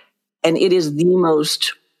 And it is the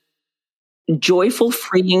most joyful,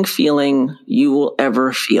 freeing feeling you will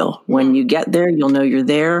ever feel. When you get there, you'll know you're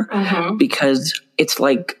there, because it's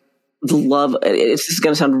like the love. This is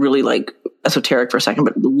going to sound really like esoteric for a second,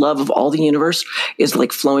 but the love of all the universe is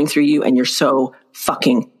like flowing through you, and you're so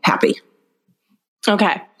fucking happy.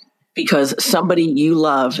 Okay. Because somebody you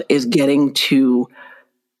love is getting to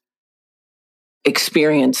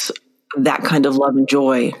experience that kind of love and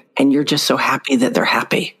joy, and you're just so happy that they're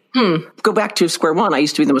happy. Go back to square one. I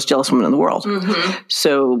used to be the most jealous woman in the world.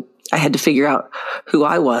 So I had to figure out who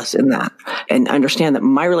I was in that, and understand that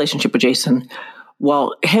my relationship with Jason,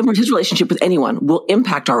 while his relationship with anyone will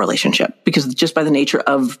impact our relationship, because just by the nature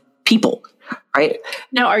of people, right?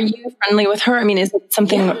 Now, are you friendly with her? I mean, is it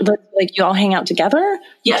something that, like, you all hang out together?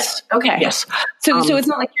 Yes. Okay. Yes. So it's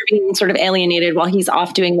not like you're being sort of alienated while he's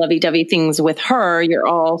off doing lovey-dovey things with her. You're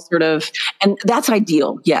all sort of... And that's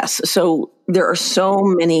ideal. Yes. So there are so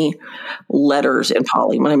many letters in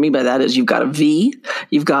poly. What I mean by that is you've got a V,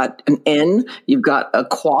 you've got an N, you've got a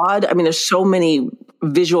quad. I mean, there's so many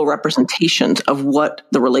visual representations of what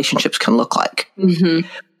the relationships can look like.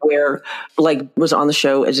 Where, like, was on the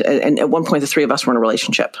show, and at one point the three of us were in a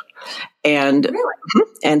relationship, and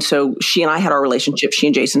and so she and I had our relationship. She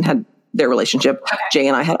and Jason had their relationship. Jay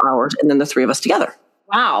and I had ours, and then the three of us together.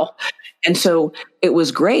 Wow! And so it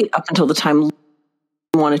was great up until the time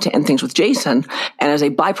I wanted to end things with Jason, and as a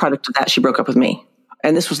byproduct of that, she broke up with me.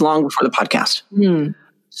 And this was long before the podcast.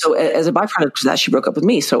 So as a byproduct of that, she broke up with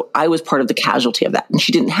me. So I was part of the casualty of that. And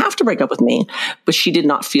she didn't have to break up with me, but she did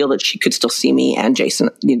not feel that she could still see me and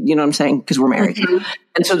Jason. You know what I'm saying? Because we're married.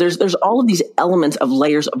 And so there's all of these elements of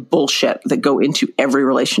layers of bullshit that go into every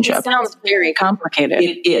relationship. It sounds very complicated.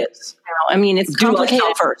 It is. I mean, it's complicated.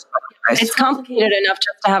 First. It's complicated enough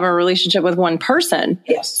just to have a relationship with one person.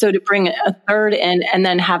 Yes. So to bring a third in and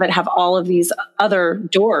then have it have all of these other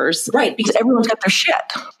doors. Right. Because everyone's got their shit.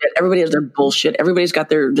 Everybody has their bullshit. Everybody's got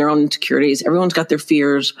their own insecurities. Everyone's got their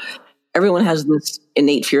fears. Everyone has this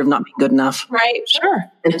innate fear of not being good enough. Right. Sure.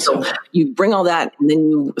 And so you bring all that and then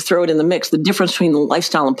you throw it in the mix. The difference between the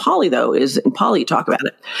lifestyle and poly, though, is in poly, you talk about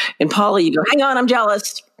it. In poly, you go, hang on, I'm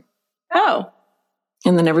jealous. Oh.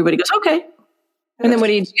 And then everybody goes, okay. And then what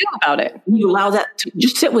do you do about it? You allow that to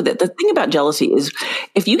just sit with it. The thing about jealousy is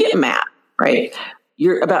if you get mad, right?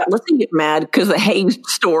 Let's say you get mad because the hay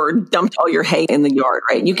store dumped all your hay in the yard,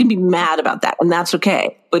 right? You can be mad about that, and that's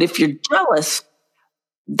okay. But if you're jealous,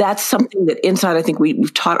 that's something that inside I think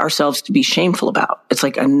we've taught ourselves to be shameful about. It's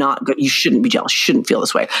like, I'm not good. You shouldn't be jealous. You shouldn't feel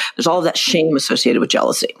this way. There's all of that shame associated with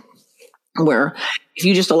jealousy. Where if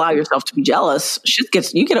you just allow yourself to be jealous,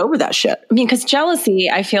 you get over that shit. I mean, because jealousy,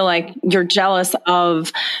 I feel like you're jealous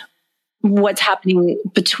of what's happening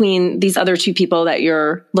between these other two people that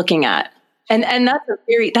you're looking at. And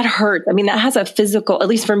that hurts. I mean, that has a physical, at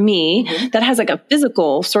least for me, that has like a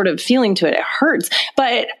physical sort of feeling to it. It hurts.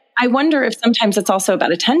 But I wonder if sometimes it's also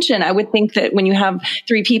about attention. I would think that when you have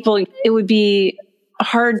three people, it would be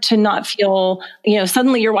hard to not feel,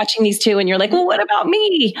 suddenly you're watching these two and you're like, well, what about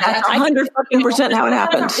me? That's 100% how it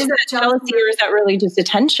happens. Is that jealousy or is that really just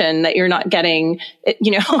attention that you're not getting, I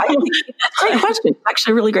think that's a great question.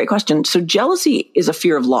 Actually, a really great question. So jealousy is a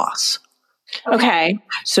fear of loss. Okay.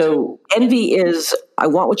 So envy is, I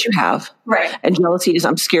want what you have. Right. And jealousy is,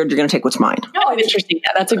 I'm scared you're going to take what's mine. Oh, interesting.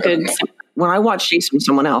 Yeah, that's a good... When I watch Jason with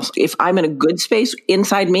someone else, if I'm in a good space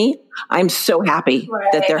inside me, I'm so happy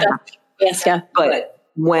that they're happy. Yes, yeah. But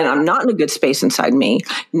when I'm not in a good space inside me,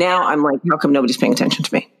 now I'm like, how come nobody's paying attention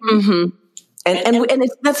to me? And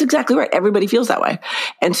that's exactly right. Everybody feels that way.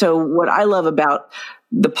 And so what I love about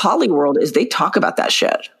the poly world is they talk about that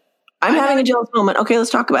shit. I'm having a jealous moment. Okay, let's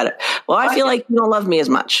talk about it. Well, I feel like you don't love me as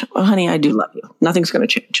much. Well, honey, I do love you. Nothing's going to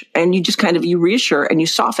change. And you just you reassure and you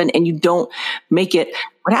soften and you don't make it.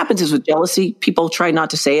 What happens is with jealousy, people try not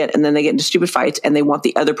to say it and then they get into stupid fights and they want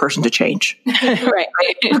the other person to change. Right.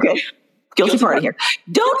 Okay. Guilty party here.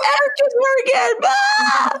 Don't ever kiss her again.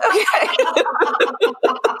 Ah! Okay.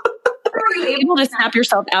 Are you able to snap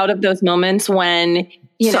yourself out of those moments when,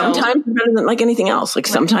 sometimes are better than like anything else. Like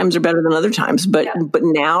sometimes are better than other times. But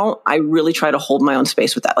now I really try to hold my own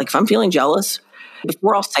space with that. Like if I'm feeling jealous,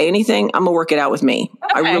 before I'll say anything, I'm gonna work it out with me.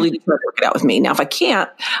 Okay. I really do try to work it out with me. Now, if I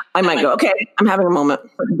can't, I might go, okay, I'm having a moment.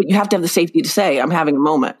 But you have to have the safety to say, I'm having a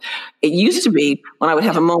moment. It used to be when I would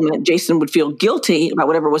have a moment, Jason would feel guilty about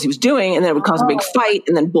whatever it was he was doing, and then it would cause a big fight,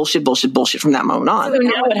 and then bullshit from that moment on. So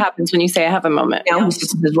now what happens when you say I have a moment? Now he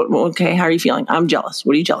just says, okay, how are you feeling? I'm jealous.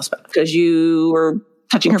 What are you jealous about? Because you were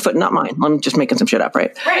touching her foot and not mine. I'm just making some shit up,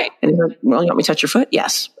 right? Right. And he's like, well, you want me to touch your foot?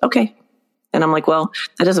 Yes. Okay. And I'm like, well,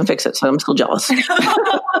 that doesn't fix it. So I'm still jealous. And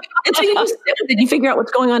so you just sit with it, you figure out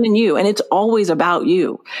what's going on in you. And it's always about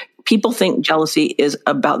you. People think jealousy is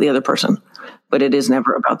about the other person, but it is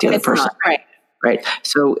never about the other person. Not, right. Right.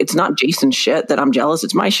 So it's not Jason's shit that I'm jealous.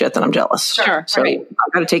 It's my shit that I'm jealous. Sure. So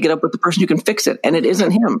I've got to take it up with the person who can fix it. And it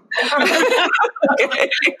isn't him. Okay.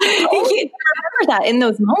 You can't remember that in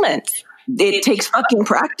those moments. It takes fucking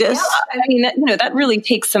practice. Yeah, I mean, that really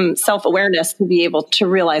takes some self-awareness to be able to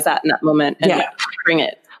realize that in that moment and bring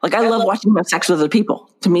it. Like I love watching them have sex with other people.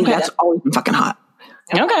 To me, that's always been fucking hot.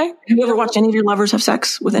 Okay. Have you ever watched any of your lovers have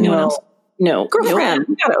sex with anyone else? No. Girlfriend,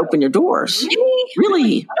 you got to open your doors.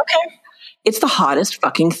 Really? Okay. It's the hottest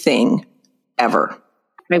fucking thing ever.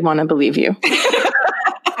 I want to believe you.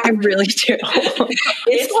 I really do.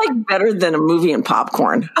 It's like better than a movie and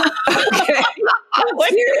popcorn. Okay. I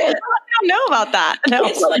don't know about that.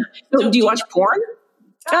 No. So do you watch porn?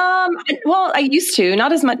 Well, I used to,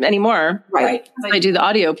 not as much anymore. Right. I do the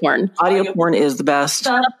audio porn. Audio porn is the best. The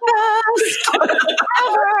best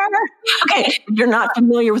ever. Okay, if you're not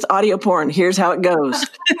familiar with audio porn, here's how it goes.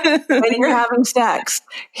 When you're having sex,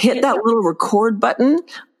 hit that little record button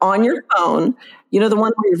on your phone. You know, the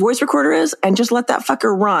one where your voice recorder is, and just let that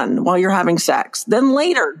fucker run while you're having sex. Then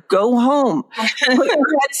later, go home, put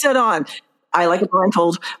your headset on. I like a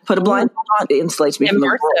blindfold. Put a blindfold on. It insulates me from the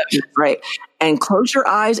world. Right. And close your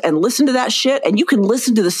eyes and listen to that shit. And you can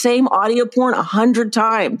listen to the same audio porn 100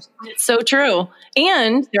 times. It's so true.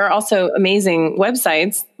 And there are also amazing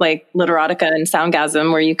websites like Literotica and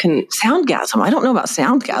Soundgasm where you can... Soundgasm? I don't know about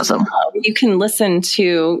Soundgasm. You can listen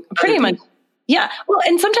to pretty much... Yeah. Well,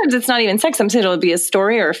 and sometimes it's not even sex. Sometimes it'll be a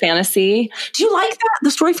story or a fantasy. Do you like that?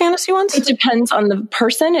 The story fantasy ones? It depends on the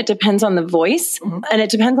person. It depends on the voice. Mm-hmm. And it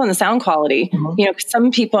depends on the sound quality. Mm-hmm. You know,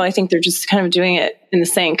 some people, I think they're just kind of doing it in the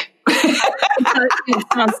sink. It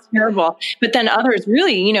sounds terrible. But then others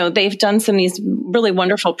really, you know, they've done some of these really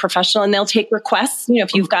wonderful professional, and they'll take requests. You know,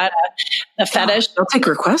 if you've got a fetish. They'll take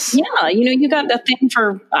requests? Yeah. You know, you got a thing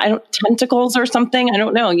for, tentacles or something. I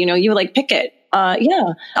don't know. You know, you like pick it. On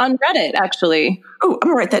Reddit, actually. Oh, I'm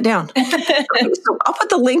gonna write that down. So I'll put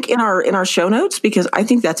the link in our show notes because I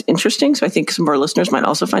think that's interesting. So I think some of our listeners might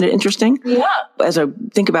also find it interesting. Yeah. As I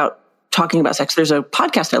think about talking about sex, there's a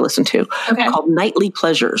podcast I listen to called Nightly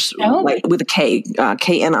Pleasures, with a K,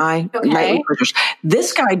 K-N-I, Nightly Pleasures.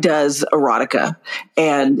 This guy does erotica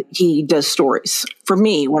and he does stories. For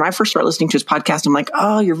me, when I first started listening to his podcast, I'm like,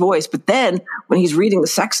 oh, your voice. But then when he's reading the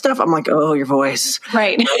sex stuff, I'm like, oh, your voice.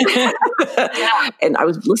 Right. And I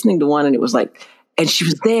was listening to one and it was like, and she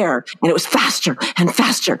was there and it was faster and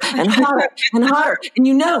faster and hotter and hotter. And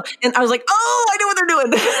and I was like, oh, I know what they're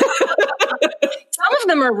doing. Some of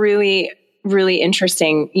them are really, really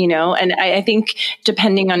interesting, you know, and I think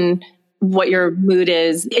depending on what your mood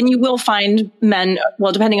is, and you will find men,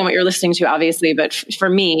 well, depending on what you're listening to, obviously, but for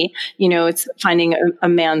me, you know, it's finding a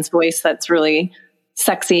man's voice that's really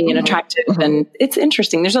sexy and attractive. And it's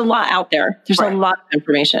interesting. There's a lot out there. There's a lot of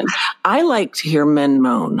information. I like to hear men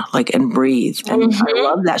moan, and breathe. And I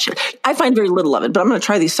love that shit. I find very little of it, but I'm going to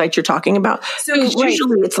try these sites you're talking about. So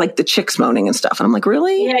usually it's like the chicks moaning and stuff. And I'm like,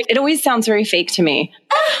 really? Yeah, it always sounds very fake to me.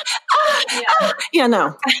 Yeah,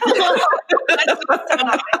 no.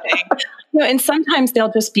 You know, and sometimes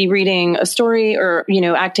they'll just be reading a story or, you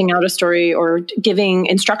know, acting out a story or giving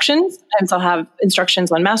instructions. Sometimes I'll have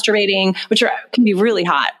instructions on masturbating, which can be really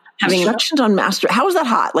hot. Instructions on how is that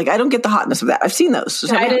hot? Like, I don't get the hotness of that. I've seen those.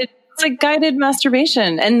 It's like guided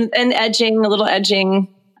masturbation and edging, a little edging.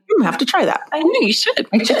 I have to try that. I know you should.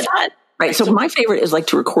 It's hot. Right. So my favorite is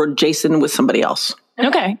to record Jason with somebody else.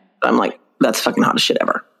 Okay. I'm like, that's fucking hot as shit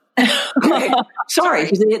ever. Okay. Sorry,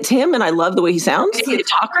 it's him, and I love the way he sounds. Is he a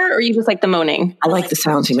talker, or you just like the moaning? I like the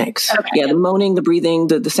sounds he makes. Okay. Yeah, the moaning, the breathing,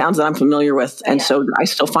 the sounds that I'm familiar with, and so I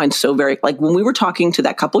still find so very when we were talking to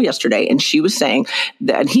that couple yesterday, and she was saying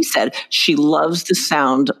that, and he said she loves the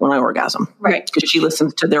sound when I orgasm, right? Because she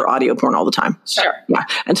listens to their audio porn all the time. Sure. Yeah,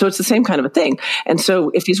 and so it's the same kind of a thing. And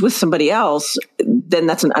so if he's with somebody else, then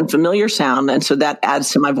that's an unfamiliar sound. And so that adds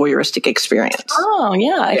to my voyeuristic experience. Oh,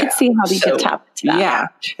 yeah. I could see how we could tap into that. Yeah.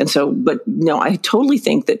 And so, but no, I totally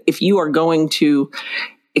think that if you are going to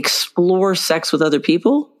explore sex with other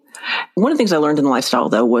people, one of the things I learned in the lifestyle,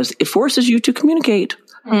 though, was it forces you to communicate.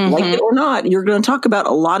 Like it or not, you're going to talk about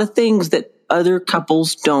a lot of things that other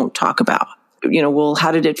couples don't talk about. Well,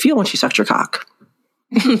 how did it feel when she sucked your cock?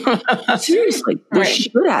 Seriously, they're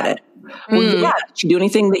good at it. Well, yeah, did she do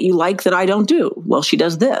anything that you like that I don't do? Well, she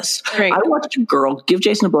does this. Right. I watched a girl give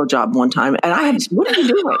Jason a blowjob one time, and I had to say, what are you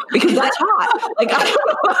doing? Because that's hot. Like, I had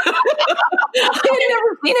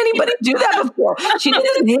never seen anybody do that before. She did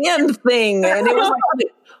this hand thing, and it was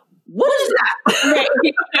like, what is that? Right.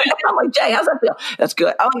 I'm like, Jay, how's that feel? That's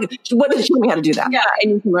good. What did she show me how to do that? Yeah, I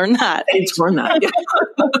need to learn that. I need to learn that. Yeah.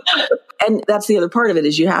 And that's the other part of it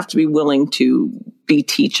is you have to be willing to be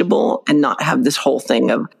teachable and not have this whole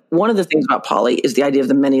thing of, one of the things about poly is the idea of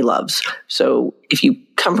the many loves. So if you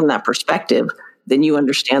come from that perspective, then you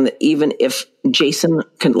understand that even if Jason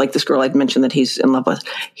can, like this girl I'd mentioned that he's in love with,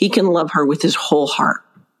 he can love her with his whole heart.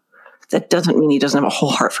 That doesn't mean he doesn't have a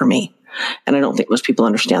whole heart for me. And I don't think most people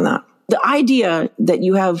understand that. The idea that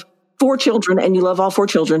you have 4 children and you love all 4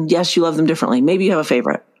 children, yes, you love them differently. Maybe you have a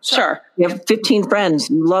favorite. Sure. You have 15 friends.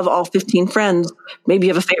 You love all 15 friends. Maybe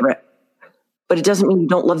you have a favorite. But it doesn't mean you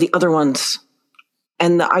don't love the other ones.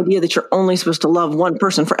 And the idea that you're only supposed to love one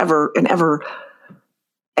person forever and ever,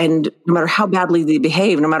 and no matter how badly they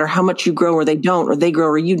behave, no matter how much you grow or they don't, or they grow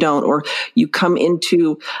or you don't, or you come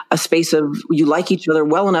into a space of you like each other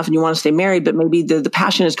well enough and you want to stay married, but maybe the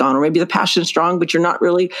passion is gone, or maybe the passion is strong, but you're not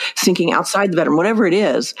really sinking outside the bedroom, whatever it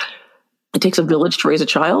is. It takes a village to raise a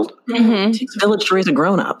child. It takes a village to raise a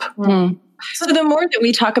grown-up. So the more that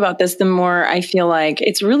we talk about this, the more I feel like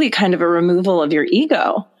it's really kind of a removal of your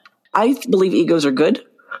ego. I believe egos are good.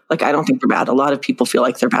 Like, I don't think they're bad. A lot of people feel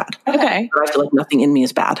like they're bad. Okay. But I feel like nothing in me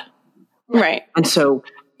is bad. Right. And so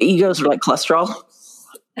egos are like cholesterol.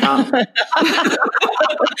 They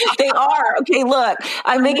are. Okay, look,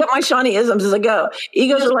 I make up my Shawnee-isms as I go.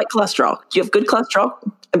 Egos are like cholesterol. You have good cholesterol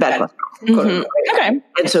and bad cholesterol. Okay.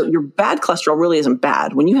 And so your bad cholesterol really isn't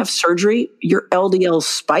bad. When you have surgery, your LDLs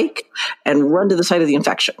spike and run to the site of the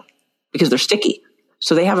infection because they're sticky.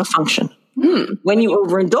 So they have a function. When you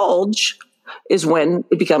overindulge is when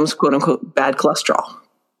it becomes quote unquote bad cholesterol.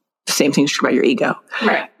 The same thing's true about your ego.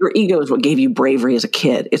 Right. Your ego is what gave you bravery as a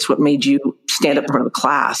kid. It's what made you stand up in front of the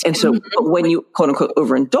class. And so when you quote unquote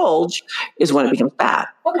overindulge is when it becomes bad.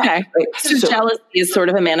 Okay. Right? So jealousy is sort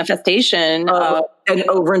of a manifestation of an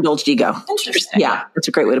overindulged ego. Interesting. Yeah, that's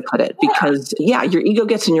a great way to put it. Because your ego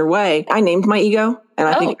gets in your way. I named my ego, and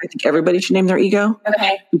I think everybody should name their ego.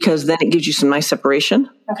 Okay. Because then it gives you some nice separation.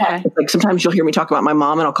 Okay. It's like sometimes you'll hear me talk about my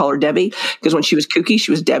mom, and I'll call her Debbie because when she was kooky,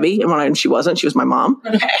 she was Debbie, and when she wasn't, she was my mom.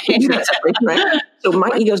 Okay. That separation, right? So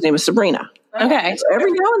my ego's name is Sabrina. Okay. So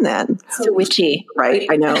every now and then. So witchy. Right?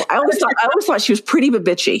 I know. I always thought she was pretty but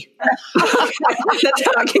bitchy. That's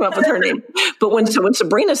how I came up with her name. But when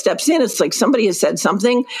Sabrina steps in, it's like somebody has said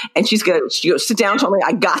something and she goes, sit down, tell me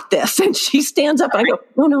I got this. And she stands up and I go,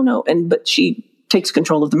 no. But she takes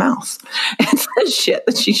control of the mouth and says shit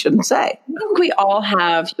that she shouldn't say. I think we all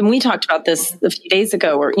have, and we talked about this a few days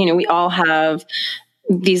ago, where, we all have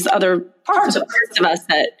these other parts of us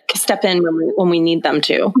that step in when we need them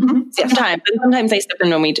to. Sometimes they step in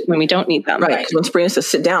when we don't need them. Right. Because when Sabrina says,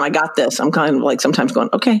 sit down, I got this. I'm kind of like sometimes going,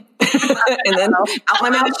 okay. And then out my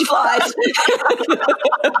mouth she flies.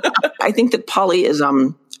 I think that poly is, I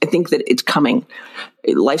think that it's coming.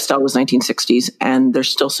 Lifestyle was 1960s and there's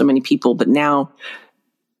still so many people. But now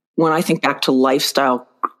when I think back to lifestyle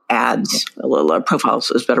ads,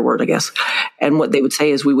 profiles is a better word, I guess. And what they would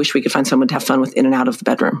say is, we wish we could find someone to have fun with in and out of the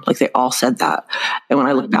bedroom. Like they all said that. And when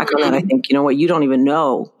I look back on that, I think, you know what, you don't even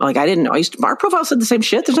know. Like I didn't know. Our profile said the same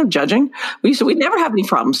shit. There's no judging. We'd never have any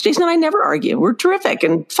problems. Jason and I never argue. We're terrific.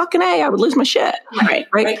 And fucking A, I would lose my shit.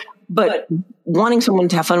 Right. But wanting someone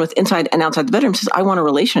to have fun with inside and outside the bedroom says, I want a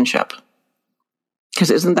relationship. Because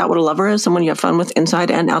isn't that what a lover is? Someone you have fun with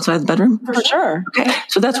inside and outside the bedroom? For sure. Okay.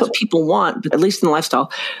 So that's what people want. But at least in the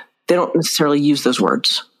lifestyle, they don't necessarily use those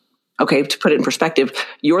words. Okay. To put it in perspective,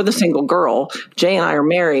 you're the single girl. Jay and I are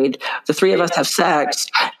married. The three of us have sex.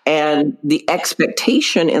 And the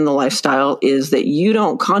expectation in the lifestyle is that you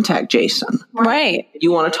don't contact Jason. Right.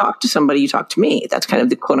 You want to talk to somebody, you talk to me. That's kind of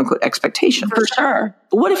the quote unquote expectation. For sure.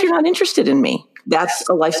 But what if you're not interested in me? That's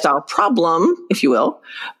a lifestyle problem, if you will.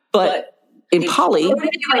 But in poly,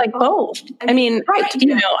 like both. I mean, right.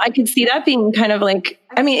 I could see that being kind of like,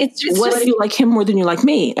 it's just. What if you like him more than you like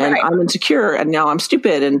me? And I'm insecure and now I'm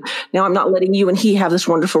stupid. And now I'm not letting you and he have this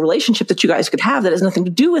wonderful relationship that you guys could have that has nothing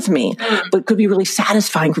to do with me, but could be really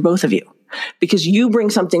satisfying for both of you. because you bring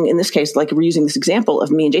something, in this case, like we're using this example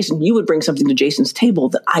of me and Jason, you would bring something to Jason's table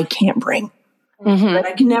that I can't bring. That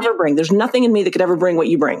I can never bring. There's nothing in me that could ever bring what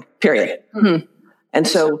you bring, period. And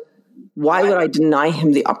so why would I deny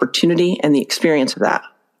him the opportunity and the experience of that?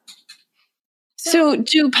 So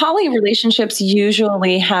do poly relationships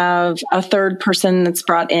usually have a third person that's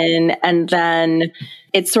brought in and then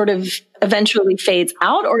it sort of eventually fades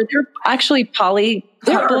out, or they're actually poly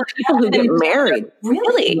There are people who get married.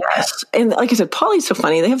 Really? Yes. And like I said, poly's so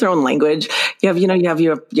funny. They have their own language. You have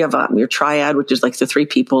your triad, which is like the three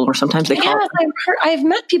people, or sometimes they call I've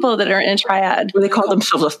met people that are in a triad. They call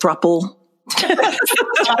themselves a throuple. Stop it.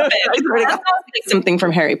 That sounds like something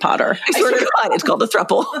from Harry Potter. I swear to God, it's called a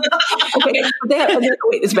throuple. Okay,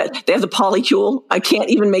 it's bad. They have the polycule. I can't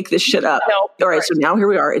even make this shit up. No. All right, so now here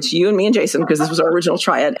we are. It's you and me and Jason, because this was our original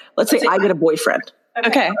triad. Let's say I get a boyfriend.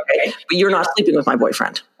 Okay. But you're not sleeping with my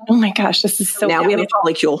boyfriend. Oh my gosh, this is so now we have a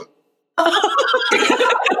polycule. Oh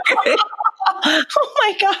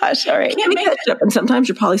my gosh. All right. Can't make that shit up. And sometimes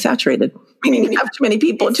you're polysaturated, meaning you have too many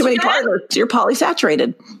people and too many partners. So you're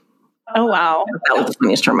polysaturated. Oh, wow. That was the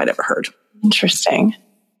funniest term I'd ever heard. Interesting.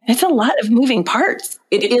 It's a lot of moving parts.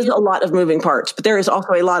 It is a lot of moving parts, but there is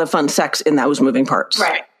also a lot of fun sex in those moving parts.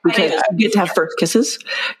 Right. Because you get to have first kisses.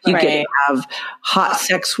 You get to have hot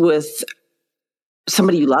sex with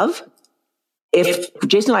somebody you love. If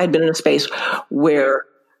Jason and I had been in a space where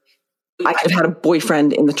I could have had a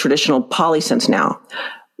boyfriend in the traditional poly sense now,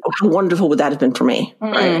 how wonderful would that have been for me,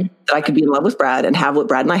 right? That I could be in love with Brad and have what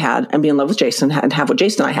Brad and I had, and be in love with Jason and have what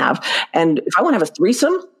Jason and I have. And if I want to have a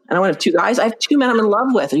threesome and I want to have two guys, I have two men I'm in love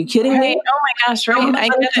with. Are you kidding me? Oh my gosh,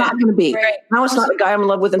 right. It's not going to be. Right. Now it's not a guy I'm in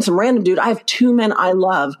love with and some random dude. I have two men I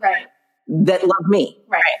love that love me.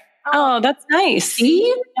 Right. Oh, that's nice.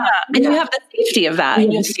 See? Yeah. And you have the safety of that.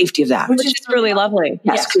 You have the safety of that. Which is really lovely.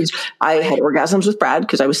 Yes, because I had orgasms with Brad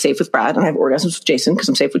because I was safe with Brad, and I have orgasms with Jason because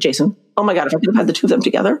I'm safe with Jason. Oh my God, if I could have had the two of them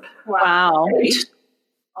together. Wow. Right.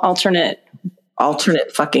 Alternate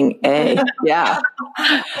fucking A. Yeah.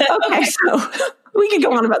 Okay, so we could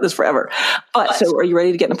go on about this forever. But so are you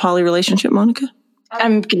ready to get in a poly relationship, Monica?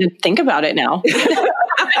 I'm going to think about it now.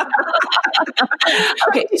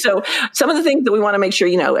 Okay, so some of the things that we want to make sure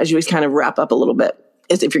you know as you kind of wrap up a little bit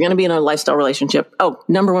is if you're going to be in a lifestyle relationship,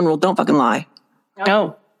 number one rule, don't fucking lie.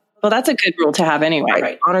 Oh, well, that's a good rule to have anyway.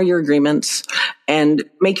 Right. Honor your agreements and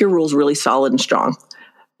make your rules really solid and strong.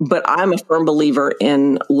 But I'm a firm believer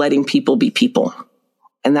in letting people be people.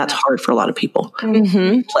 And that's hard for a lot of people.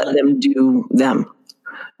 Let them do them.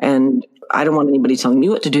 And I don't want anybody telling me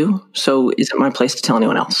what to do. So is it my place to tell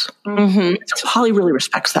anyone else? So poly really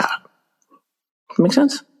respects that. Make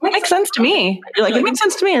sense? It makes sense to me. You're like, it makes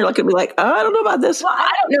sense to me. Or look at me like, I don't know about this. Well,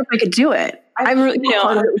 I don't know if I could do it. I really,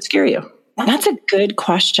 Part of it would scare you. That's a good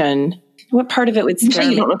question. What part of it would scare You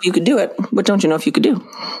me? don't know if you could do it. What don't you know if you could do?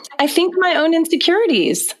 I think my own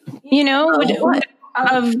insecurities,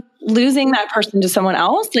 of losing that person to someone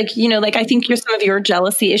else. Like I think some of your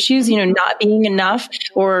jealousy issues, not being enough,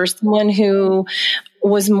 or someone who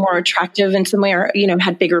was more attractive in some way, or,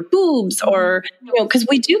 had bigger boobs, or, because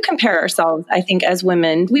we do compare ourselves, I think, as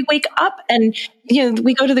women. We wake up and,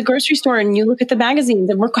 we go to the grocery store and you look at the magazines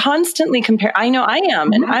and we're constantly comparing. I know I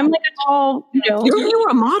am. And I'm like a tall, You were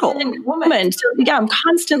a model. woman. So yeah, I'm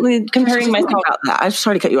constantly comparing myself. About that. I'm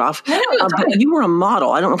sorry to cut you off. But you were a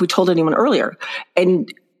model. I don't know if we told anyone earlier.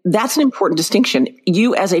 And that's an important distinction.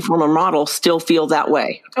 You, as a former model, still feel that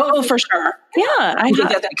way. Oh, for sure. Yeah. You think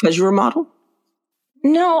that's because you're a model?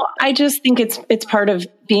 No, I just think it's part of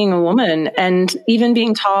being a woman, and even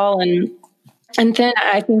being tall and thin.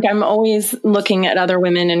 I think I'm always looking at other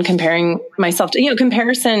women and comparing myself to,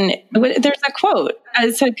 comparison. There's a quote.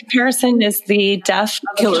 It said, comparison is the death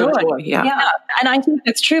of Killer joy. joy. Yeah. And I think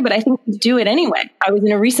that's true, but I think we do it anyway. I was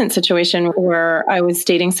in a recent situation where I was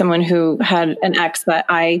dating someone who had an ex that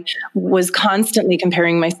I was constantly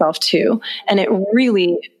comparing myself to, and it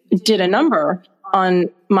really did a number on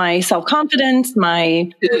my self-confidence,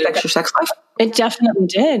 Did it affect your sex life? It definitely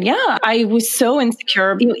did. Yeah. I was so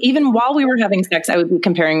insecure. Even while we were having sex, I would be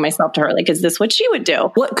comparing myself to her. Like, is this what she would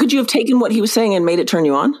do? What could you have taken what he was saying and made it turn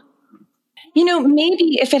you on?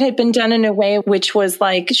 Maybe if it had been done in a way which was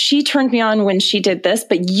like, she turned me on when she did this,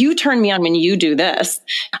 but you turn me on when you do this.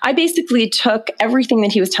 I basically took everything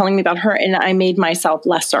that he was telling me about her and I made myself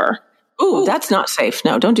lesser. Ooh, that's not safe.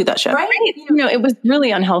 No, don't do that shit. Right. It was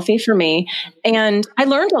really unhealthy for me. And I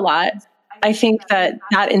learned a lot. I think that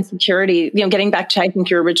insecurity, getting back to, I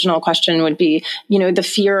think your original question would be, the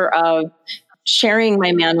fear of sharing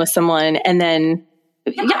my man with someone. And then,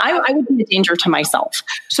 I would be a danger to myself.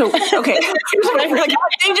 So, okay. Here's what I feel like,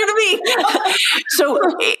 danger to me. So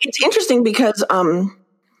it's interesting because,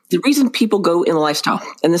 The reason people go in the lifestyle,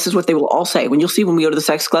 and this is what they will all say, when we go to the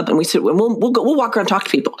sex club and we sit, and we'll walk around and talk to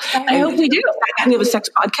people. I hope we do. We have a sex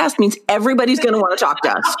podcast means everybody's going to want to talk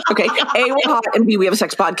to us. Okay. A, we're hot, and B, we have a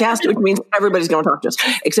sex podcast, which means everybody's going to talk to us,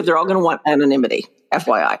 except they're all going to want anonymity.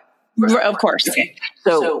 FYI. Of course. Okay.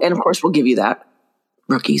 So, and of course we'll give you that.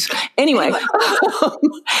 Rookies. Anyway.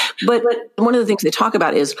 But one of the things they talk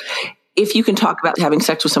about is, if you can talk about having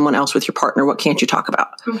sex with someone else with your partner, what can't you talk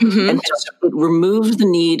about? Mm-hmm. And so it removes the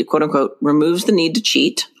need, quote unquote, removes the need to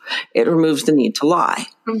cheat. It removes the need to lie.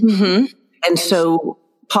 Mm-hmm. And so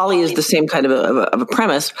poly is the same kind of a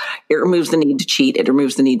premise. It removes the need to cheat. It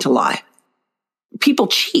removes the need to lie. People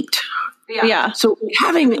cheat. Yeah. So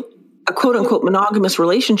having a quote unquote monogamous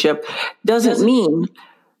relationship doesn't mean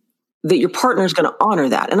that your partner is going to honor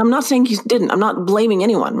that. And I'm not saying he didn't. I'm not blaming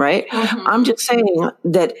anyone, right? Mm-hmm. I'm just saying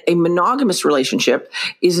that a monogamous relationship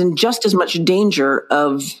is in just as much danger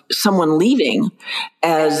of someone leaving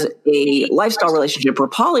as a lifestyle relationship or a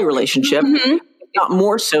poly relationship. Mm-hmm. Not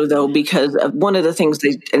more so, though, because of one of the things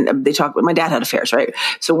they talk about. My dad had affairs, right?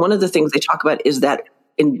 So one of the things they talk about is that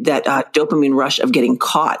dopamine rush of getting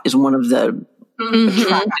caught is one of the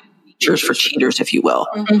attractive features for cheaters, if you will.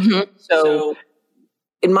 Mm-hmm. So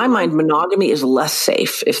in my mind, monogamy is less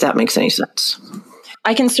safe, if that makes any sense.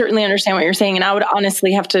 I can certainly understand what you're saying. And I would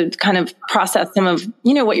honestly have to kind of process some of,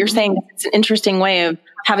 what you're saying. It's an interesting way of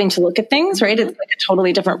having to look at things, right? It's like a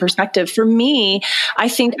totally different perspective. For me, I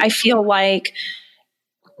feel like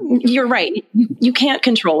you're right. You can't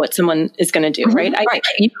control what someone is going to do, right? Right.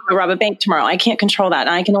 You can rob a bank tomorrow. I can't control that.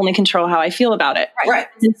 And I can only control how I feel about it. Right.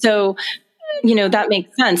 And so, that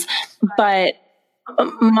makes sense. But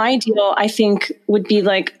my deal, I think, would be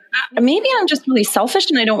like, maybe I'm just really selfish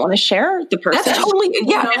and I don't want to share the person. That's totally,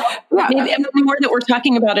 yeah. Maybe the more that we're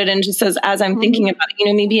talking about it, and just as I'm thinking about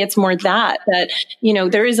it, maybe it's more that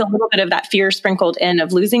there is a little bit of that fear sprinkled in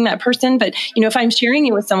of losing that person. But, if I'm sharing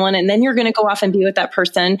you with someone and then you're going to go off and be with that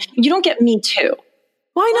person, you don't get me too.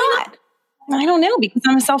 Why not? I don't know, because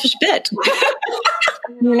I'm a selfish bitch.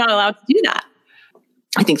 You're not allowed to do that.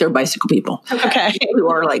 I think they're bicycle people. Okay. Who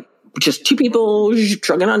are like, just two people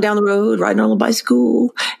trucking on down the road, riding on a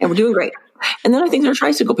bicycle, and we're doing great. And then I think they're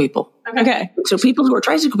tricycle people. Okay. So people who are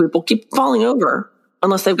tricycle people keep falling over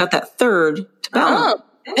unless they've got that third to balance.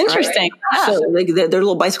 Oh, interesting. Right? So their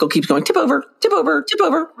little bicycle keeps going tip over, tip over, tip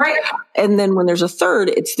over. Right. And then when there's a third,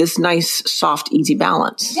 it's this nice, soft, easy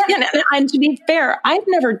balance. Yeah. And to be fair, I've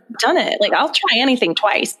never done it. Like, I'll try anything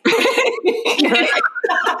twice.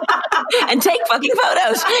 And take fucking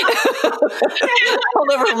photos.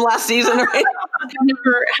 Hold over from last season, right? I've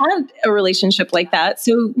never had a relationship like that.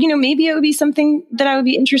 So, maybe it would be something that I would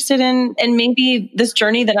be interested in. And maybe this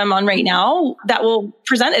journey that I'm on right now, that will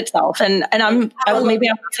present itself. And maybe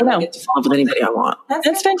I'll say no. I get to fall with anybody I want.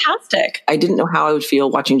 That's fantastic. I didn't know how I would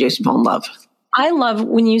feel watching Jason fall in love. I love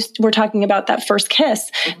when you were talking about that first kiss,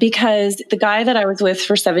 because the guy that I was with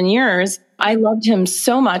for 7 years, I loved him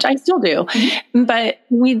so much. I still do. Mm-hmm. But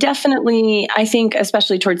we definitely, I think,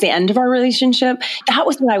 especially towards the end of our relationship, that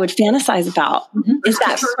was what I would fantasize about, is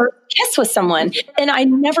that first kiss with someone. And I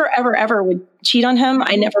never, ever, ever would cheat on him.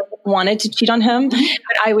 I never wanted to cheat on him.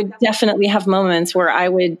 But I would definitely have moments where I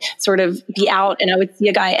would sort of be out and I would see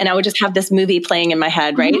a guy and I would just have this movie playing in my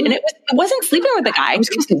head, right? And it wasn't sleeping with the guy. I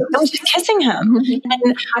was just kissing him.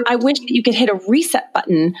 And I wish that you could hit a reset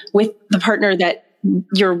button with the partner that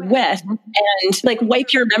you're with and like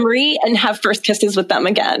wipe your memory and have first kisses with them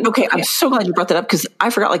again. Okay. I'm so glad you brought that up, because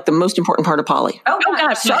I forgot like the most important part of poly. Oh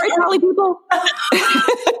God. Sorry, poly people.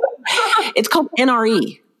 It's called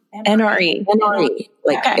NRE. NRE.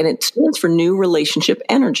 And it stands for New Relationship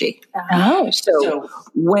Energy. Oh. So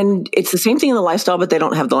when it's the same thing in the lifestyle, but they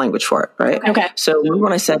don't have the language for it, right? Okay. So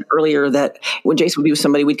when I said earlier that when Jason would be with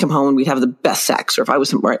somebody, we'd come home and we'd have the best sex, or if I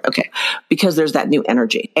was right, okay, because there's that new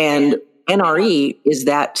energy. And NRE is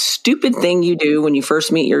that stupid thing you do when you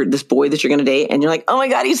first meet this boy that you're going to date, and you're like, oh my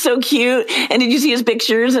God, he's so cute. And did you see his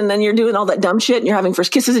pictures? And then you're doing all that dumb shit and you're having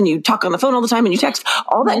first kisses and you talk on the phone all the time and you text.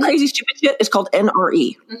 All that crazy stupid shit is called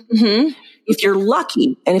NRE. Mm-hmm. If you're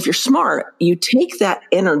lucky and if you're smart, you take that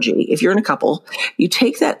energy. If you're in a couple, you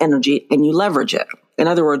take that energy and you leverage it. In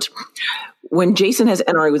other words, when Jason has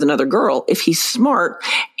NRE with another girl, if he's smart,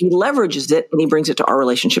 he leverages it and he brings it to our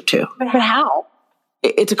relationship too. But how?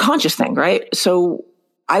 It's a conscious thing, right? So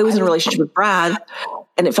I was in a relationship with Brad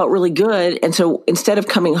and it felt really good. And so instead of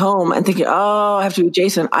coming home and thinking, oh, I have to be with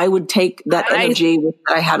Jason, I would take that energy that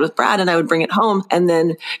I had with Brad and I would bring it home. And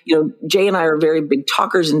then, Jay and I are very big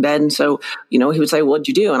talkers in bed. And so, he would say, what'd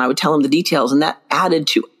you do? And I would tell him the details, and that added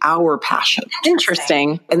to our passion.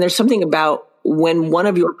 Interesting. And there's something about when one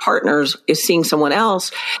of your partners is seeing someone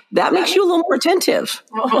else, that makes you a little more attentive.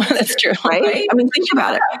 Well, that's true. Right? I mean, think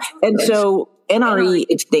about it. And so NRE,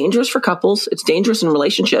 it's dangerous for couples. It's dangerous in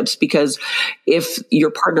relationships because if your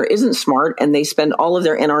partner isn't smart and they spend all of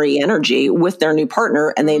their NRE energy with their new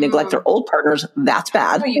partner and they neglect their old partners, that's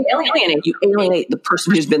bad. You alienate. You alienate the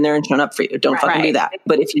person who's been there and shown up for you. Don't fucking do that.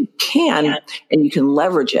 But if you can, and you can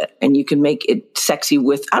leverage it and you can make it sexy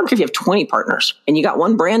with, I don't care if you have 20 partners and you got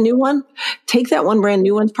one brand new one, take that one brand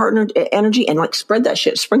new one's partner energy and like spread that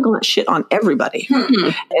shit, sprinkle that shit on everybody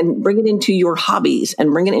and bring it into your hobbies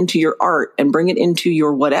and bring it into your art and bring it into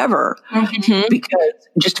your whatever, because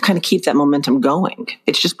just to kind of keep that momentum going.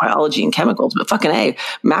 It's just biology and chemicals, but fucking A,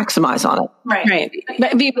 maximize on it. Right.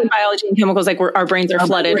 But even biology and chemicals, like our brains are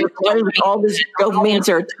flooded with all this dopamine,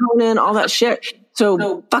 serotonin, all that shit.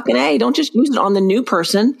 So fucking A, don't just use it on the new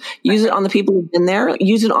person. Use it on the people who've been there.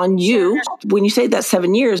 Use it on you. When you say that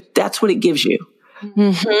 7 years, that's what it gives you.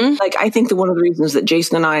 Like, I think that one of the reasons that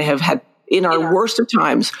Jason and I have had, in our worst of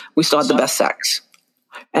times, we still had the best sex.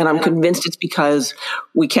 And I'm convinced it's because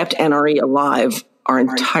we kept NRE alive our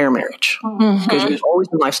entire marriage. Because we've always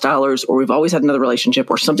been lifestylers, or we've always had another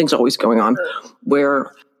relationship, or something's always going on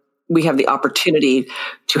where we have the opportunity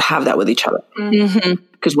to have that with each other.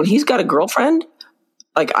 Because when he's got a girlfriend,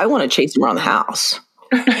 like, I want to chase him around the house.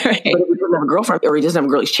 But if he doesn't have a girlfriend or he doesn't have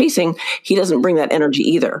a girl he's chasing, he doesn't bring that energy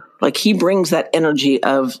either. Like, he brings that energy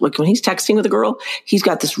of, like, when he's texting with a girl, he's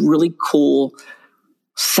got this really cool,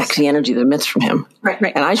 sexy energy that emits from him. Right.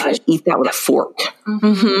 And I just want to eat that with a fork.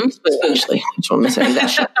 Eventually. I just want to miss any of that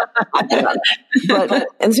shit. But,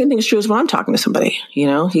 and the same thing is true as when I'm talking to somebody, you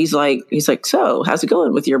know, he's like, so how's it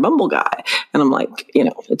going with your Bumble guy? And I'm like, you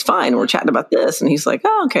know, it's fine. We're chatting about this. And he's like,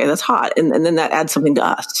 oh, okay, that's hot. And then that adds something to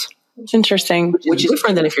us. It's interesting. Which is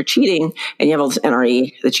different than if you're cheating and you have all this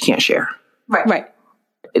NRE that you can't share. Right.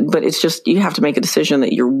 But it's just, you have to make a decision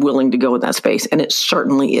that you're willing to go in that space. And it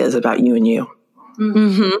certainly is about you and you.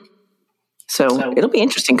 So it'll be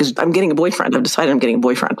interesting because I'm getting a boyfriend. I've decided I'm getting a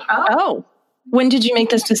boyfriend. Oh, when did you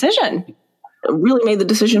make this decision? I really made the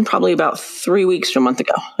decision probably about 3 weeks to a month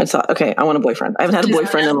ago. I thought, okay, I want a boyfriend. I haven't had a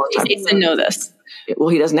boyfriend in a long time. He doesn't know this. Well,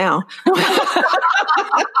 he does now. No,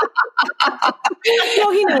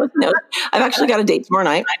 he knows. I've actually got a date tomorrow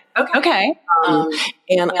night. Okay.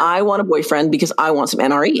 And I want a boyfriend because I want some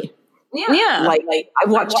NRE. Yeah. Like I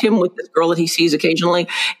watched him with this girl that he sees occasionally,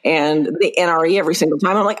 and the NRE every single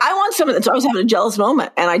time. I'm like, I want some of that. So I was having a jealous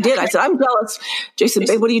moment, and I did. I said, I'm jealous. Jason,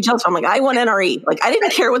 babe, what are you jealous of? I'm like, I want NRE. Like, I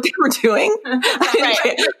didn't care what they were doing. I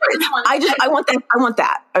want that. I want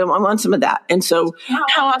that. I want some of that. And so,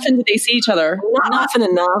 how often do they see each other? Not often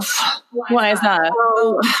enough. Why is that?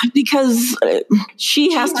 Because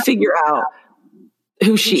she has to figure out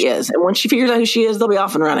who she is. And when she figures out who she is, they'll be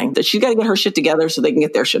off and running. That she's got to get her shit together so they can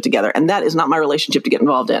get their shit together. And that is not my relationship to get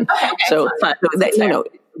involved in. Okay, so that, you know,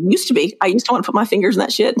 it used to be. I used to want to put my fingers in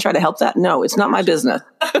that shit and try to help that. No, it's not my business.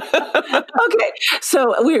 Okay.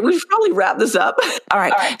 So we should probably wrap this up. All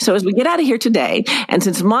right. So as we get out of here today, and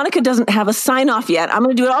since Monica doesn't have a sign off yet, I'm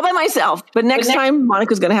going to do it all by myself. But next time,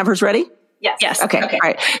 Monica's going to have hers ready. Yes. Okay. All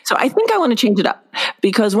right. So I think I want to change it up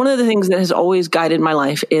because one of the things that has always guided my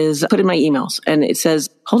life is put in my emails, and it says,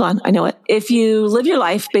 hold on, I know it. If you live your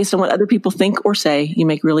life based on what other people think or say, you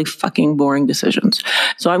make really fucking boring decisions.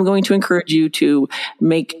 So I'm going to encourage you to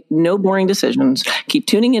make no boring decisions. Keep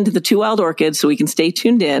tuning into the Two Wild Orchids so we can stay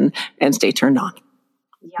tuned in and stay turned on.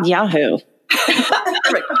 Yahoo.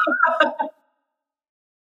 Perfect.